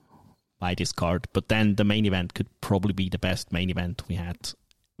underwhelmed by this card, but then the main event could probably be the best main event we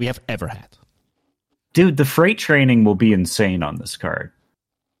have ever had. Dude, the freight training will be insane on this card.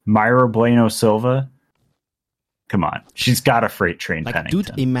 Myra Bueno Silva, come on, she's got a freight train. Pennington. Dude,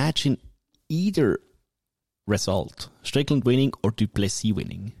 imagine either result: Strickland winning or du Plessis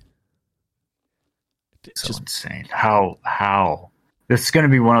winning. It's just insane. How? This is going to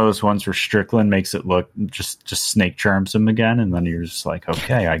be one of those ones where Strickland makes it look just snake charms him again, and then you're just like,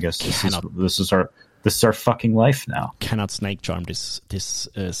 okay, I guess this is our fucking life now. Cannot snake charm this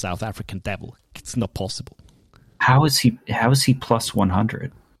South African devil. It's not possible. How is he plus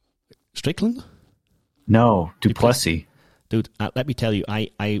 100? Strickland? No, du Plessis. Dude, let me tell you,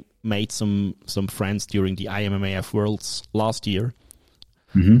 I made some friends during the IMMAF Worlds last year.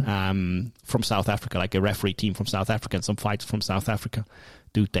 Mm-hmm. From South Africa, like a referee team from South Africa and some fighters from South Africa.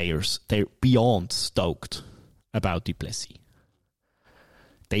 Dude, they're beyond stoked about du Plessis.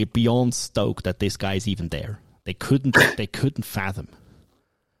 They're beyond stoked that this guy is even there. They couldn't fathom.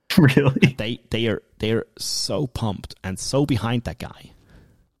 Really? They are so pumped and so behind that guy,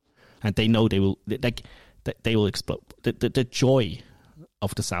 and they know they will explode. The joy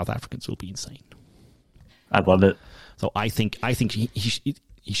of the South Africans will be insane. I love it. So I think he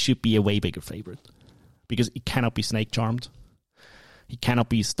should be a way bigger favorite because he cannot be snake charmed. He cannot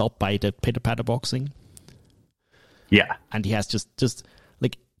be stopped by the pitter patter boxing. Yeah. And he has just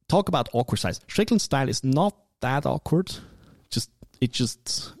like, talk about awkward styles. Strickland's style is not that awkward. It's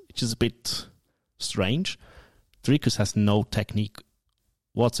just a bit strange. Dricus has no technique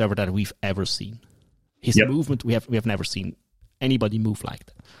whatsoever that we've ever seen. His movement, we have never seen anybody move like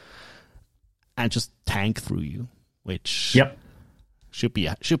that. And just tank through you, which should be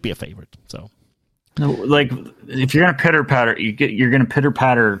a favorite. So, no, like, if you're gonna pitter patter, you're gonna pitter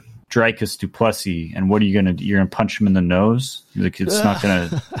patter Dricus Duplessis, and what are you gonna do? You're gonna punch him in the nose? Like, it's not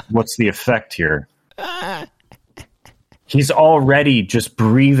gonna. What's the effect here? He's already just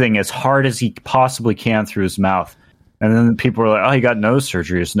breathing as hard as he possibly can through his mouth. And then people are like, "Oh, he got nose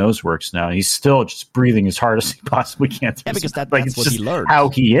surgery. His nose works now." And he's still just breathing as hard as he possibly can. Yeah, because that's like, what he learned. How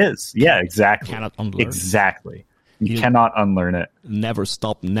he is. Yeah, exactly. You cannot unlearn. Exactly. You cannot unlearn it. Never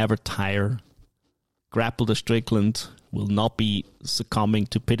stop, never tire. Grapple the Strickland will not be succumbing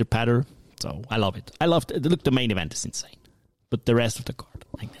to pitter patter. So I love it. Look, the main event is insane, but the rest of the card,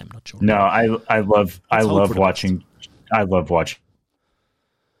 I'm not sure. No, I love watching. I love watching.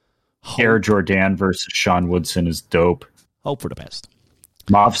 Air Jordan versus Sean Woodson is dope. Hope for the best.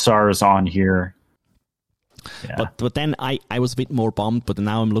 Mavsar is on here. Yeah. But then I was a bit more bummed, but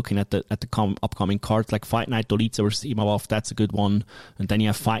now I'm looking at the upcoming cards, like Fight Night Dolitza versus Imavov, that's a good one. And then you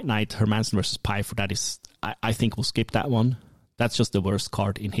have Fight Night Hermanson versus Pfeiffer. That is, I think we'll skip that one. That's just the worst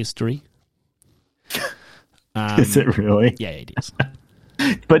card in history. Is it really? Yeah, it is.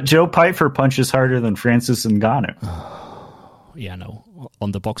 But Joe Pfeiffer punches harder than Francis Ngannou. Yeah, no.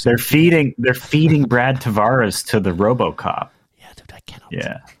 On the boxing, they're feeding Brad Tavares to the RoboCop. Yeah, dude, I cannot.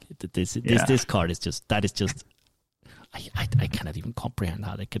 Yeah, this card is just I cannot even comprehend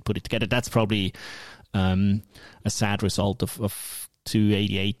how they could put it together. That's probably a sad result of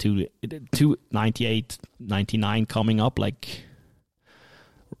 288 to 298, 99 coming up. Like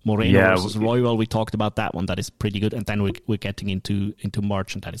Moreno versus Royal, we talked about that one. That is pretty good, and then we're getting into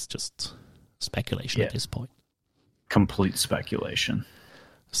March, and that is just speculation at this point. Complete speculation.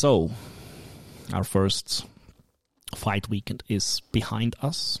 So, our first fight weekend is behind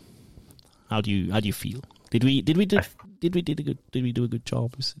us. How do you feel? Did we do a good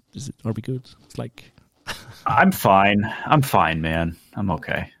job? Are we good? It's like I'm fine, man. I'm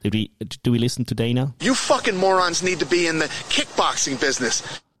okay. Do we listen to Dana? You fucking morons need to be in the kickboxing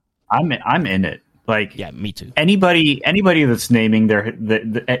business. I'm in it. Like, yeah, me too. Anybody that's naming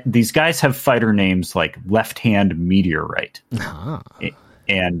these guys have fighter names like Left Hand Meteorite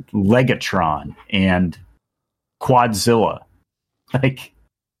and Legatron and Quadzilla. Like,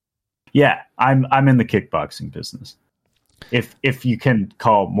 yeah, I'm in the kickboxing business. If you can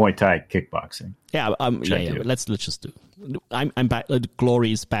call Muay Thai kickboxing. Yeah, let's just do. I'm back.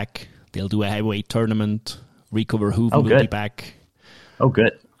 Glory is back. They'll do a heavyweight tournament. Rico Verhoeven will be back. Oh,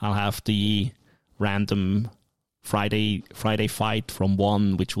 good. I'll have the random Friday fight from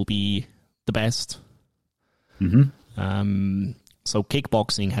one, which will be the best. Mm-hmm. So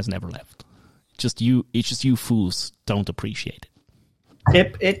kickboxing has never left. It's just you fools don't appreciate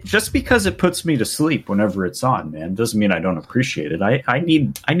it. It just because it puts me to sleep whenever it's on, man, doesn't mean I don't appreciate it. I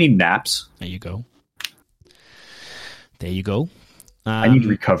need naps. There you go. I need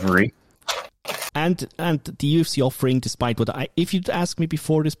recovery. And the UFC offering, despite if you'd asked me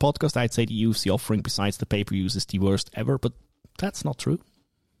before this podcast, I'd say the UFC offering besides the pay-per-views is the worst ever, but that's not true.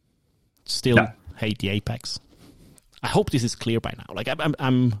 Still hate the Apex. I hope this is clear by now. Like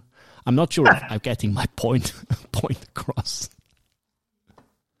I'm not sure if I'm getting my point across.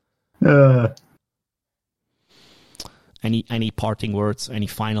 Any parting words? Any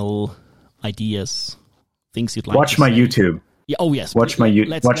final ideas? Things you'd like watch to my say? YouTube. Yeah, oh yes. Watch my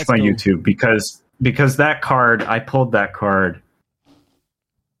YouTube because that card, I pulled that card.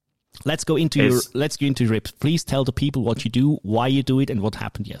 Let's go into your rips. Please tell the people what you do, why you do it, and what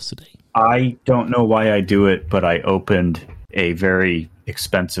happened yesterday. I don't know why I do it, but I opened a very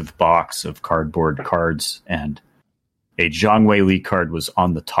expensive box of cardboard cards, and a Zhang Wei Li card was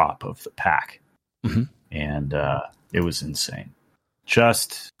on the top of the pack. Mm-hmm. And it was insane.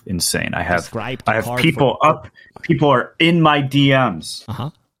 Just insane. I have people up. People are in my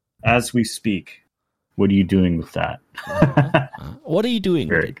DMs as we speak. What are you doing with that? What are you doing?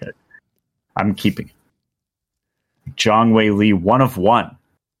 Very good. I'm keeping it. Zhang Wei Li, 1 of 1.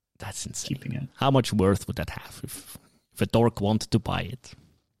 That's insane. Keeping it. How much worth would that have if a dork wanted to buy it?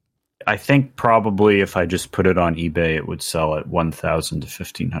 I think probably if I just put it on eBay, it would sell at $1,000 to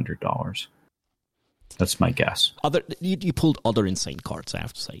 $1,500. That's my guess. You pulled other insane cards, I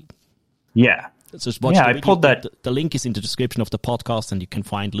have to say. Yeah. Just watch I pulled that. The link is in the description of the podcast, and you can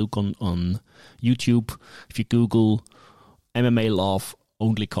find Luke on YouTube. If you Google MMA Love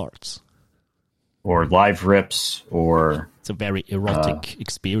Only Cards, or live rips, or It's a very erotic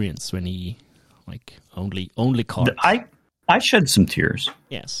experience when he only caught. I shed some tears.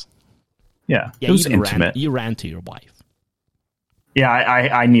 Yes. Yeah, it was intimate. You ran to your wife. Yeah,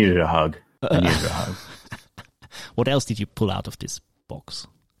 I needed a hug. What else did you pull out of this box?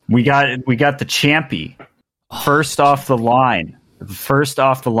 We got the Champy. First off the line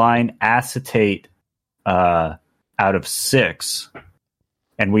acetate out of 6.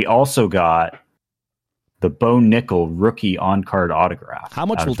 And we also got the Bo Nickel rookie on-card autograph. How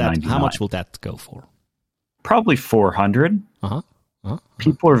much will that go for? Probably 400.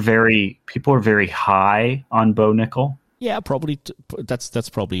 People are very high on Bo Nickel. Yeah, probably. That's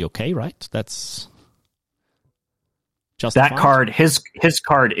probably okay, right? That's just that card. His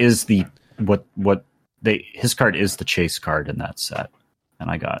card is his card is the chase card in that set,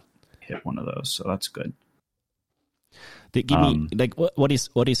 and I got hit one of those, so that's good. Give me what is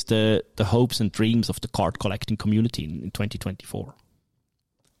the hopes and dreams of the card collecting community in 2024?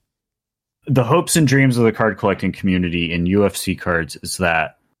 The hopes and dreams of the card collecting community in UFC cards is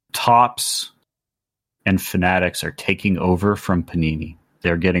that Topps and Fanatics are taking over from Panini.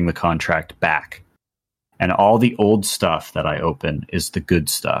 They're getting the contract back. And all the old stuff that I open is the good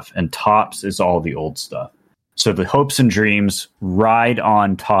stuff. And Topps is all the old stuff. So the hopes and dreams ride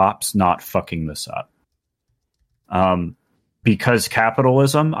on Topps not fucking this up. Because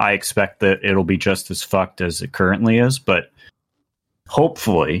capitalism, I expect that it'll be just as fucked as it currently is. But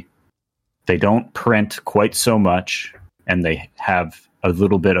hopefully they don't print quite so much and they have a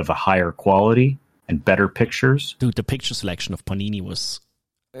little bit of a higher quality and better pictures. Dude, the picture selection of Panini was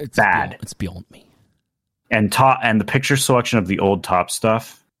bad. It's beyond me. And the picture selection of the old Top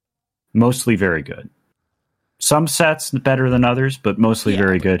stuff, mostly very good. Some sets better than others, but mostly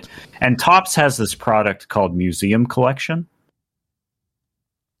very good. And Topps has this product called Museum Collection.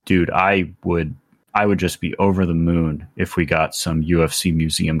 Dude, I would just be over the moon if we got some UFC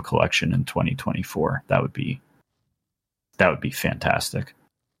Museum Collection in 2024. That would be fantastic.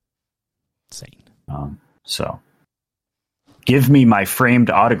 Insane. So, give me my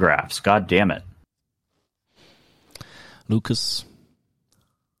framed autographs. God damn it. Lucas,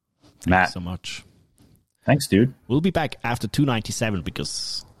 Matt, thanks so much. Thanks, dude. We'll be back after 297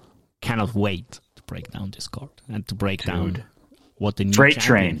 because cannot wait to break down this card and to break down what the new Freight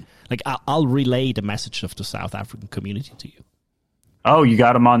champion. Train. Like I'll relay the message of the South African community to you. Oh, you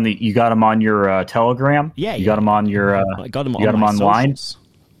got him on your Telegram? Yeah, you got him on your. I got him. You got him online. Socials.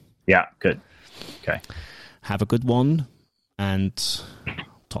 Yeah, good. Okay. Have a good one, and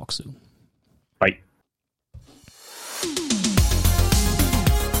talk soon. Bye.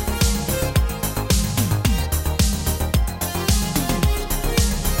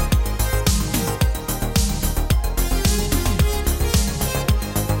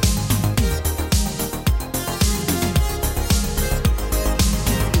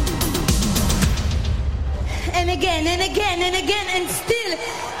 And again and again and again and still,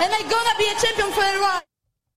 and I'm gonna be a champion for a while.